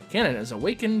 Kanon has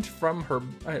awakened from her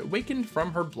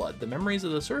blood the memories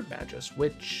of the Sword Magus,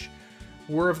 which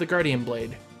were of the Guardian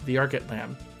Blade, the Argent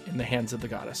Lamb, in the hands of the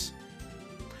goddess.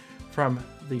 From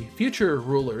the future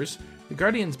rulers, the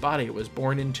Guardian's body was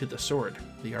born into the sword,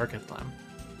 the Argotlam.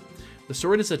 The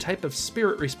sword is a type of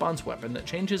spirit response weapon that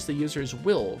changes the user's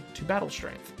will to battle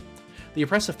strength. The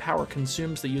oppressive power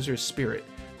consumes the user's spirit,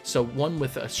 so one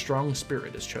with a strong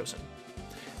spirit is chosen.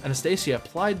 Anastasia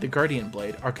applied the Guardian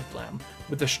Blade, Argotlam,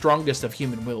 with the strongest of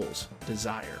human wills,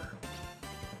 desire.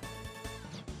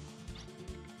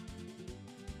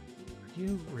 Are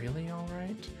you really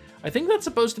alright? I think that's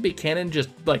supposed to be Kanon, just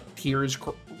like tears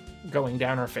going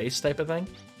down her face type of thing.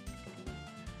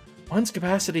 One's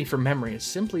capacity for memory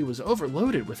simply was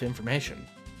overloaded with information.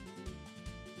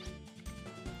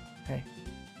 Hey,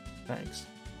 thanks.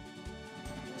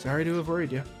 Sorry to have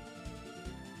worried you.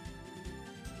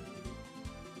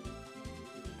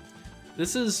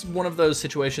 This is one of those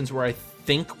situations where I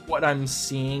think what I'm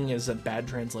seeing is a bad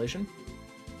translation,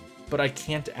 but I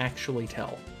can't actually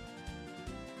tell.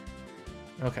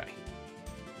 Okay.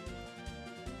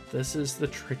 This is the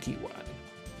tricky one.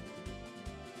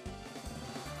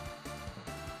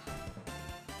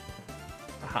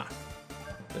 Aha.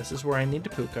 This is where I need to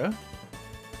puka.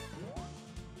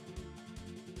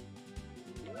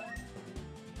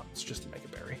 It's just a mega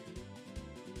berry.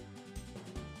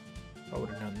 If I would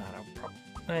have done that, I would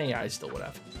probably... yeah, I still would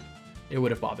have. It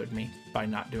would have bothered me by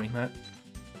not doing that.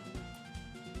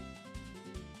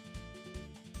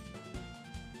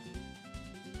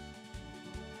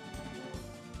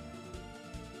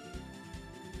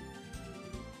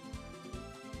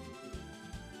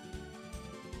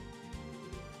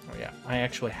 Oh yeah, I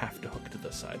actually have to hook to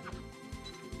this side.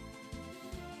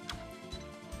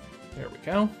 There we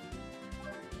go.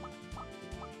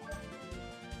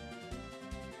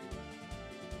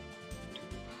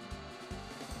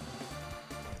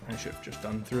 I should have just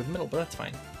done through the middle, but that's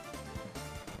fine.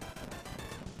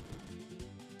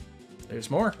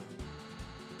 There's more.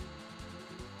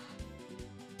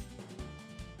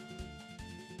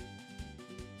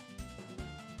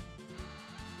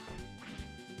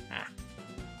 Ah,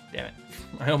 damn it.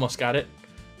 I almost got it.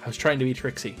 I was trying to be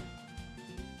tricksy.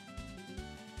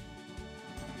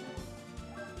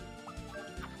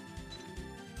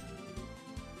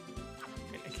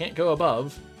 I can't go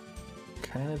above.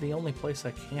 Kind of the only place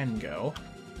I can go.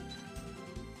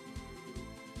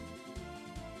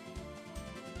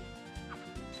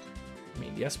 I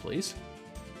mean, yes, please.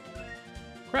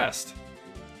 Crest.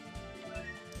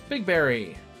 Big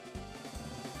berry.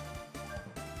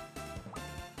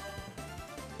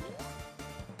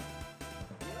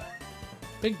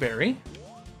 Big berry.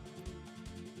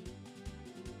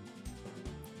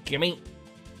 Gimme.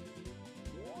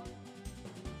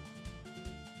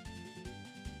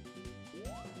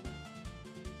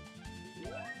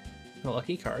 A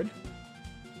lucky card.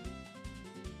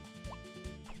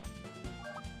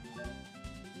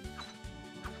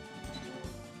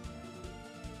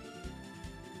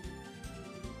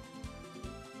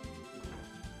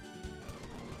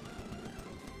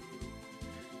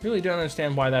 Really don't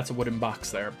understand why that's a wooden box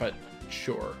there, but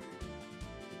sure.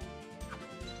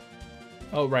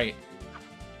 Oh, right.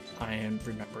 I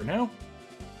remember now.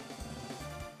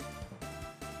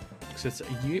 It's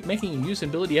making you use an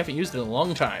ability you haven't used in a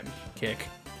long time. Kick.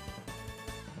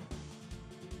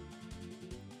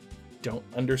 Don't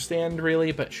understand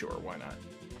really, but sure, why not?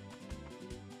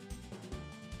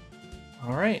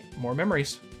 Alright, more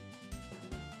memories.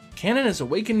 Kanon has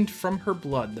awakened from her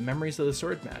blood the memories of the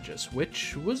Sword Magus,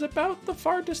 which was about the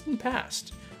far distant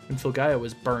past, when Filgaia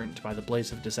was burned by the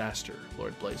blaze of disaster,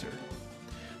 Lord Blazer.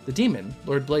 The demon,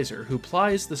 Lord Blazer, who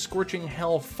plies the scorching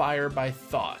hellfire by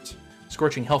thought,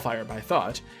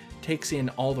 takes in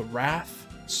all the wrath,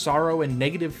 sorrow, and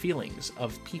negative feelings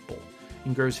of people,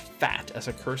 and grows fat as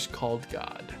a curse called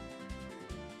God.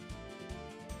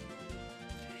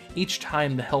 Each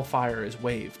time the hellfire is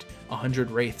waved,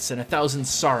 100 wraiths and 1,000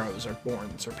 sorrows are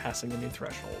born, surpassing a new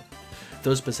threshold.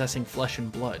 Those possessing flesh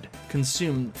and blood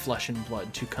consume flesh and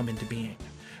blood to come into being.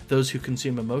 Those who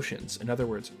consume emotions, in other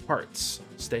words, hearts,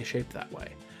 stay shaped that way.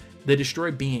 They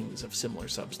destroy beings of similar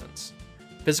substance.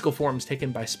 Physical forms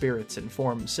taken by spirits in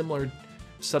forms similar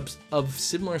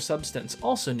substance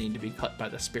also need to be cut by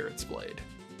the spirit's blade.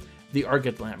 The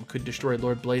Argotlam could destroy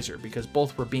Lord Blazer because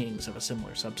both were beings of a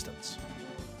similar substance.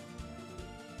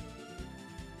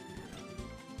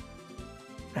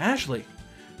 Ashley,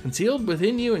 concealed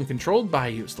within you and controlled by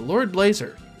you is the Lord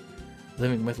Blazer.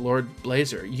 Living with Lord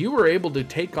Blazer, you were able to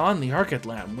take on the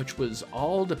Argotlam, which was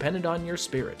all dependent on your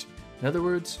spirit. In other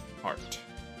words, heart.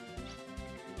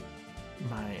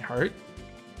 My heart?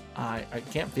 I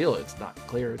can't feel it. It's not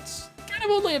clear. It's kind of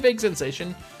only a vague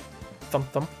sensation.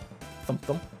 Thump thump, thump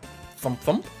thump, thump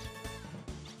thump.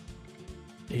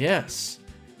 Yes,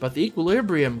 but the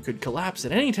equilibrium could collapse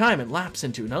at any time and lapse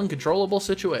into an uncontrollable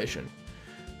situation.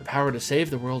 The power to save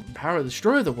the world and power to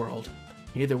destroy the world.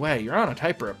 Either way, you're on a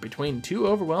tightrope between two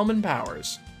overwhelming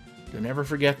powers. Don't ever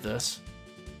forget this.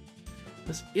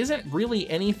 This isn't really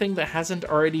anything that hasn't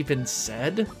already been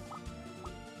said.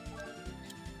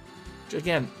 Which,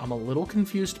 again, I'm a little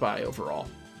confused by overall.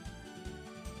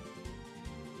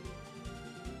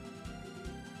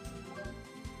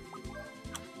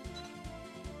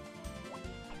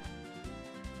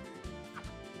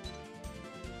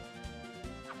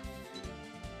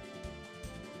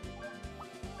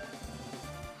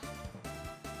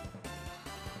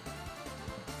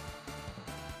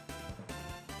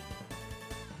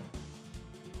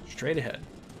 Straight ahead.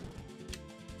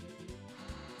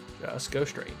 Just go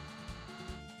straight.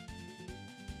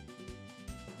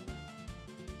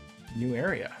 New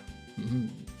area.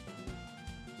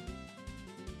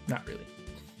 Not really.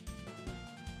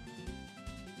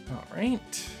 All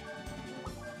right.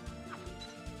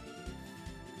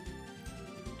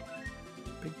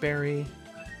 Big berry.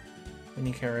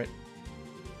 Mini carrot.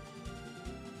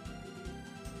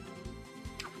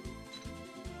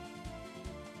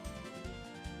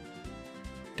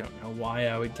 Don't know why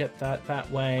I would get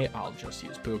that way. I'll just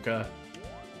use Puka.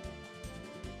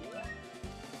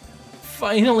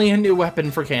 Finally a new weapon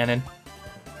for Kanon.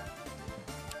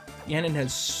 Kanon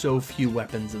has so few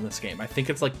weapons in this game. I think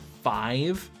it's like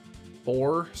 5,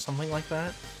 4, something like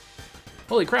that.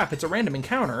 Holy crap, it's a random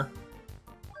encounter.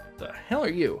 The hell are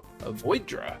you? A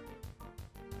Voidra.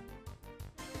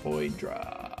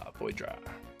 Voidra.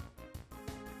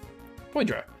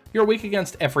 You're weak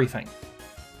against everything.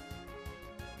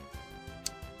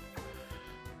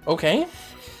 Okay.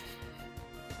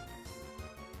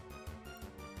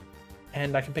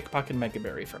 And I can pickpocket Mega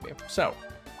Berry from you. So,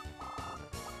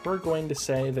 we're going to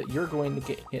say that you're going to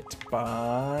get hit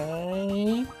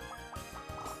by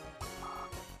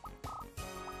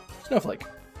Snowflake.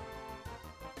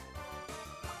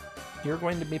 You're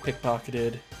going to be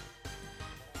pickpocketed.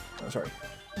 Oh, sorry.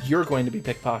 You're going to be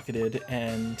pickpocketed,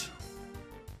 and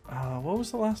what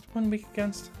was the last one weak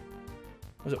against?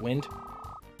 Was it Wind?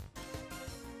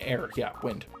 Air, yeah,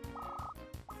 Wind.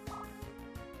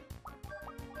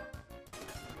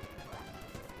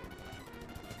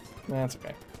 That's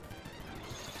okay.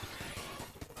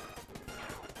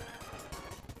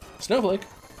 Snowflake.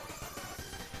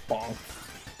 Bong.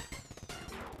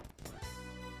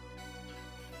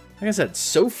 Like I said,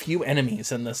 so few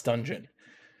enemies in this dungeon.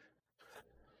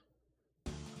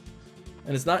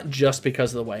 And it's not just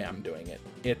because of the way I'm doing it.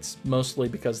 It's mostly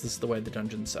because this is the way the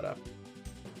dungeon's set up.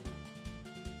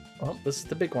 Well, this is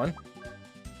the big one.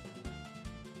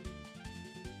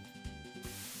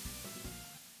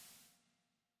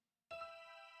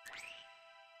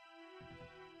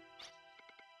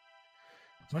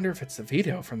 I wonder if it's the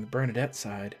veto from the Bernadette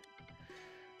side.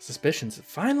 Suspicions have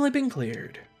finally been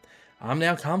cleared. I'm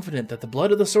now confident that the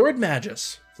blood of the Sword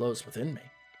Magus flows within me.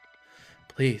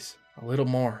 Please, a little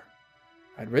more.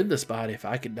 I'd rid this body if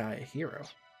I could die a hero.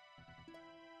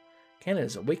 Kanon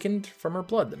has awakened from her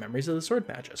blood the memories of the Sword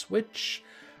Magus, which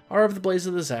are of the blaze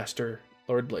of disaster,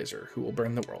 Lord Blazer, who will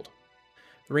burn the world.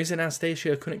 The reason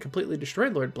Anastasia couldn't completely destroy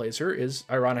Lord Blazer is,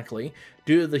 ironically,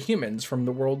 due to the humans from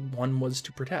the world one was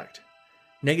to protect.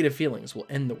 Negative feelings will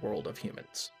end the world of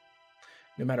humans.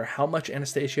 No matter how much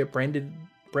Anastasia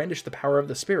brandished the power of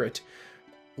the spirit,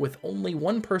 with only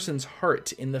one person's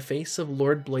heart in the face of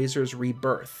Lord Blazer's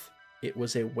rebirth, it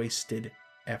was a wasted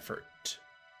effort.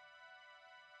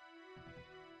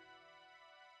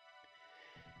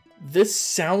 This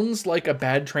sounds like a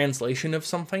bad translation of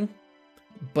something,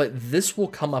 but this will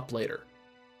come up later.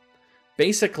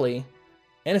 Basically,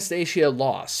 Anastasia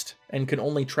lost and could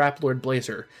only trap Lord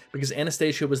Blazer because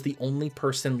Anastasia was the only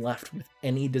person left with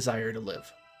any desire to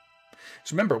live.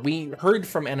 So remember, we heard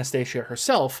from Anastasia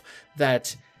herself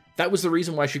that that was the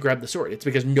reason why she grabbed the sword. It's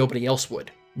because nobody else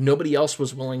would. Nobody else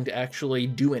was willing to actually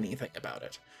do anything about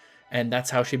it. And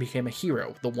that's how she became a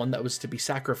hero, the one that was to be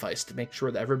sacrificed to make sure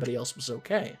that everybody else was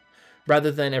okay,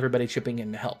 rather than everybody chipping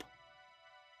in to help.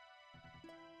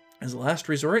 As a last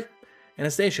resort,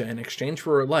 Anastasia, in exchange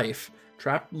for her life,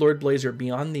 trapped Lord Blazer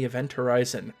beyond the event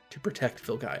horizon to protect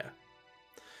Filgaia.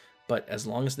 But as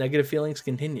long as negative feelings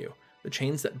continue, the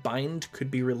chains that bind could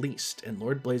be released and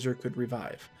Lord Blazer could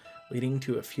revive, leading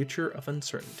to a future of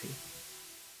uncertainty.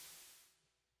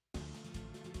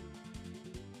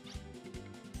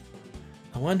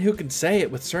 The one who can say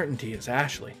it with certainty is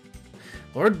Ashley.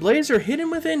 Lord Blazer, hidden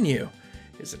within you,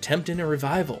 is attempting a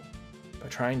revival by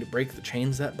trying to break the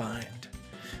chains that bind.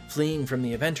 Fleeing from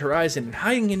the event horizon and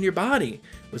hiding in your body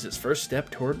was his first step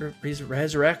toward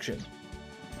resurrection.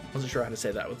 Wasn't sure how to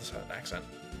say that with a southern accent.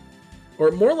 Or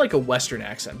more like a western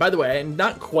accent. By the way, I'm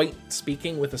not quite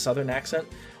speaking with a southern accent.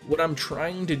 What I'm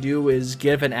trying to do is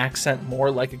give an accent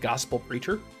more like a gospel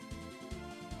preacher.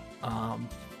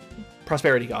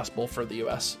 Prosperity gospel for the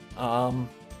US.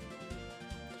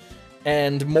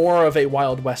 And more of a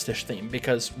Wild Westish theme,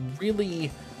 because really,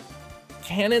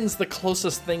 Kanon's the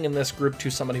closest thing in this group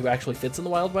to somebody who actually fits in the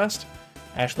Wild West.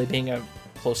 Ashley being a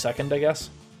close second, I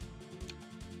guess.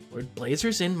 Were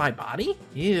blazers in my body?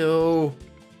 Ew.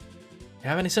 You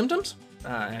have any symptoms?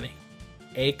 Any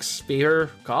aches,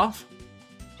 fever, cough?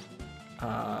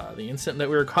 The instant that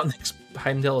we were caught in the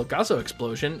Heimdall Gazo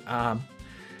explosion,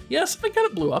 yeah, something kind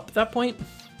of blew up at that point.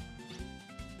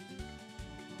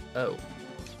 Oh.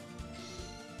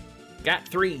 Got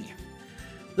 3.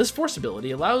 This force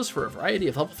ability allows for a variety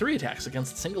of level 3 attacks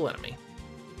against a single enemy.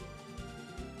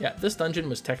 Yeah, this dungeon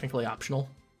was technically optional.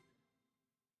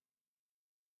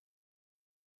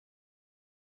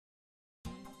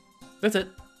 That's it.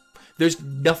 There's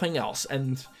nothing else,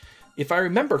 and if I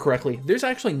remember correctly, there's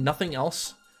actually nothing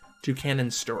else to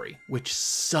Kanon's story, which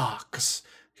sucks.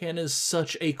 Kanon is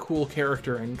such a cool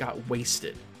character and got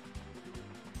wasted.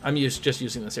 I'm just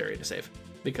using this area to save,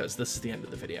 because this is the end of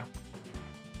the video.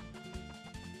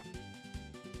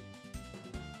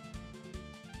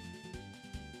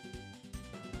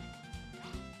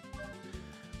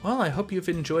 Well, I hope you've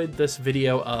enjoyed this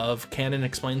video of Kanon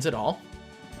Explains It All.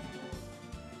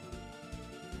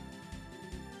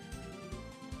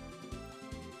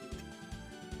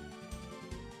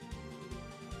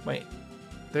 Wait,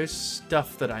 there's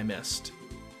stuff that I missed.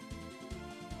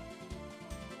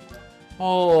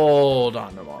 Hold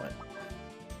on a moment.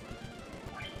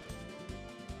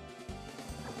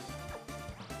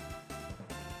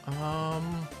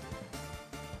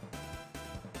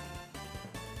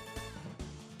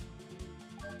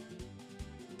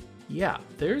 Yeah,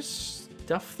 there's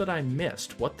stuff that I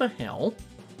missed. What the hell?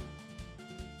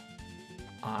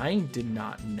 I did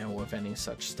not know of any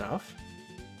such stuff.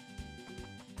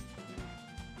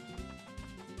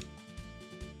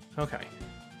 Okay.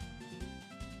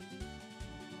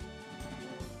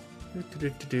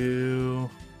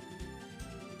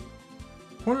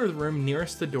 Corner of the room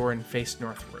nearest the door and face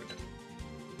northward.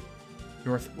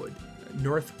 Northward.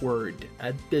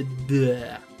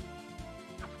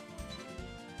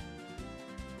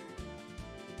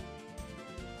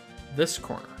 This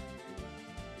corner.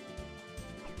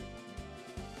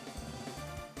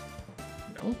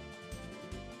 No.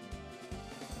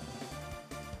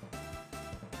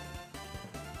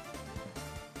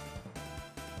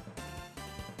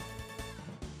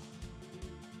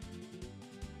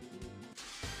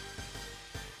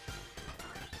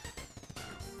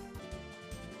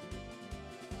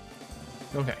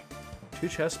 Okay. 2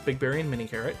 chests, Big Berry and Mini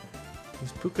Carrot.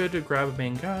 Use Puka to grab a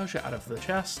Mangage out of the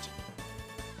chest.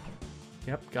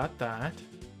 Yep, got that.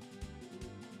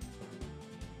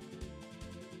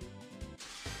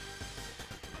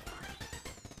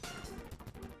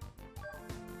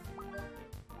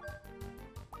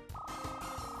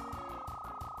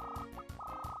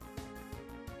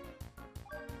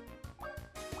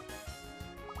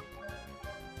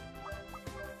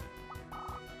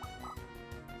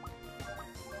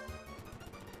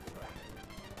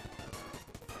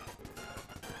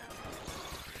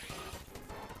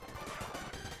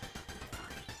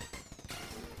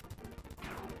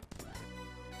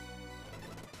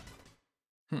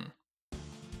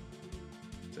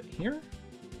 Is it here?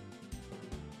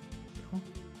 No.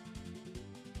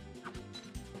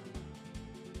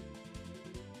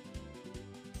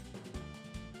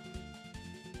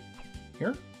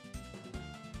 Here?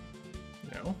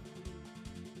 No.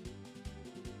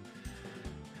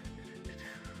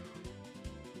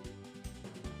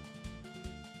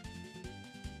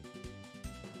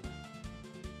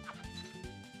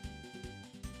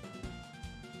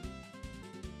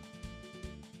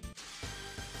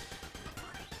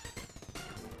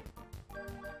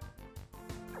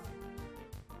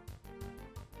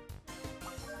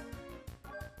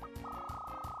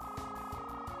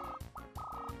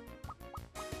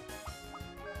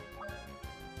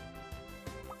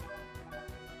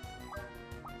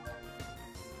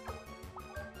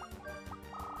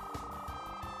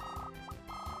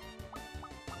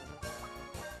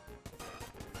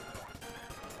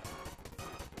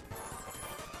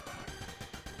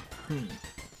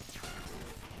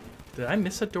 Did I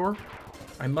miss a door?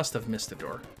 I must have missed a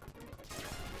door.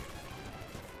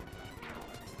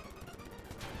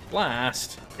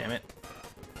 Blast! Damn it.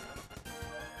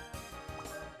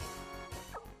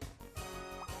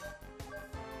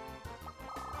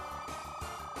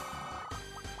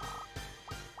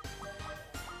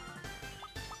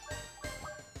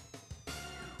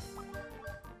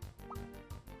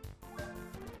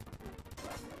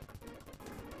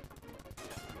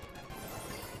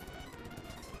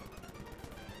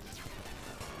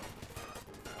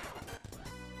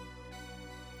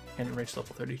 Kanon race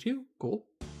level 32. Cool.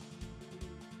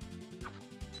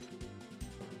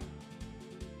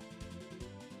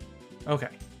 Okay.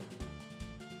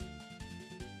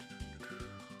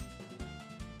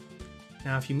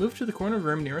 Now, if you move to the corner of the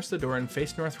room nearest the door and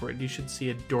face northward, you should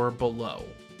see a door below.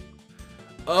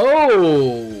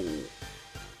 Oh!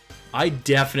 I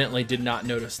definitely did not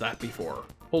notice that before.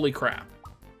 Holy crap.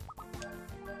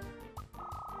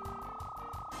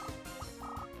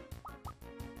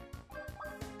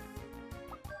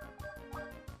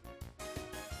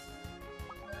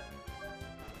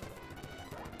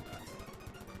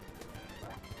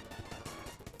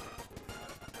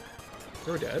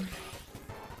 They're dead.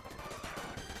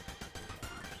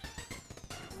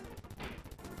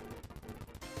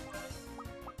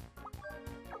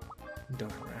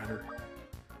 Don't matter.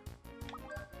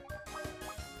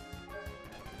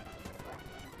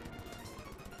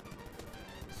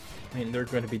 I mean, they're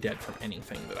going to be dead from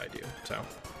anything that I do, so.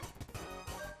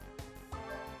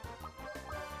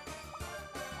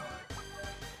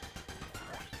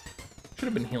 Should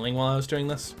have been healing while I was doing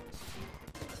this.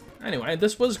 Anyway,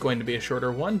 this was going to be a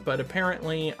shorter one, but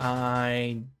apparently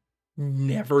I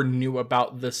never knew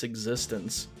about this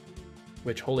existence.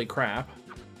 Which, holy crap.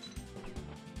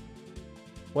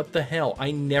 What the hell?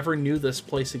 I never knew this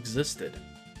place existed.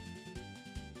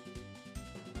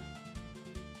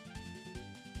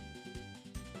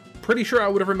 Pretty sure I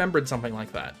would have remembered something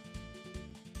like that.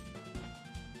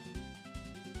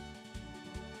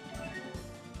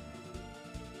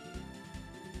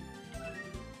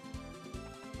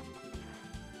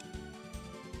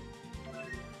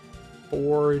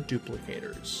 Four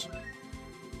duplicators.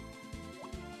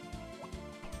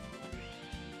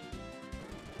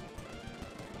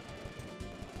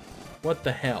 What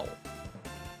the hell?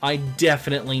 I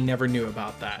definitely never knew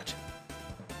about that.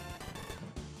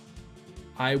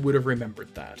 I would have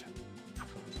remembered that.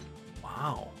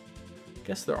 Wow.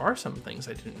 Guess there are some things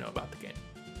I didn't know about the game.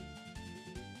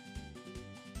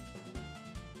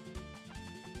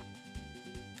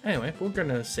 Anyway, we're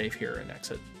gonna save here and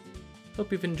exit.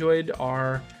 Hope you've enjoyed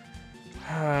our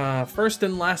first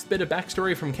and last bit of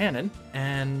backstory from Kanon.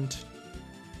 And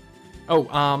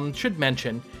should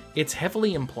mention, it's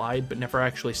heavily implied but never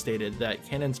actually stated that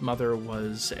Kanon's mother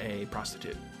was a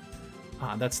prostitute.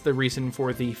 That's the reason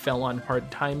for the fell on hard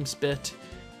times bit,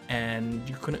 and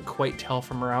you couldn't quite tell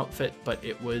from her outfit, but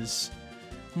it was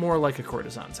more like a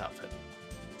courtesan's outfit.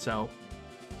 So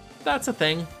that's a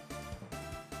thing.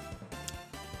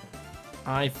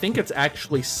 I think it's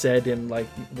actually said in, like,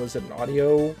 was it an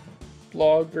audio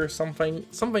log or something?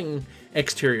 Something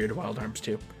exterior to Wild Arms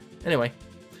 2. Anyway,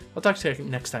 I'll talk to you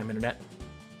next time, Internet.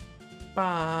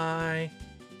 Bye.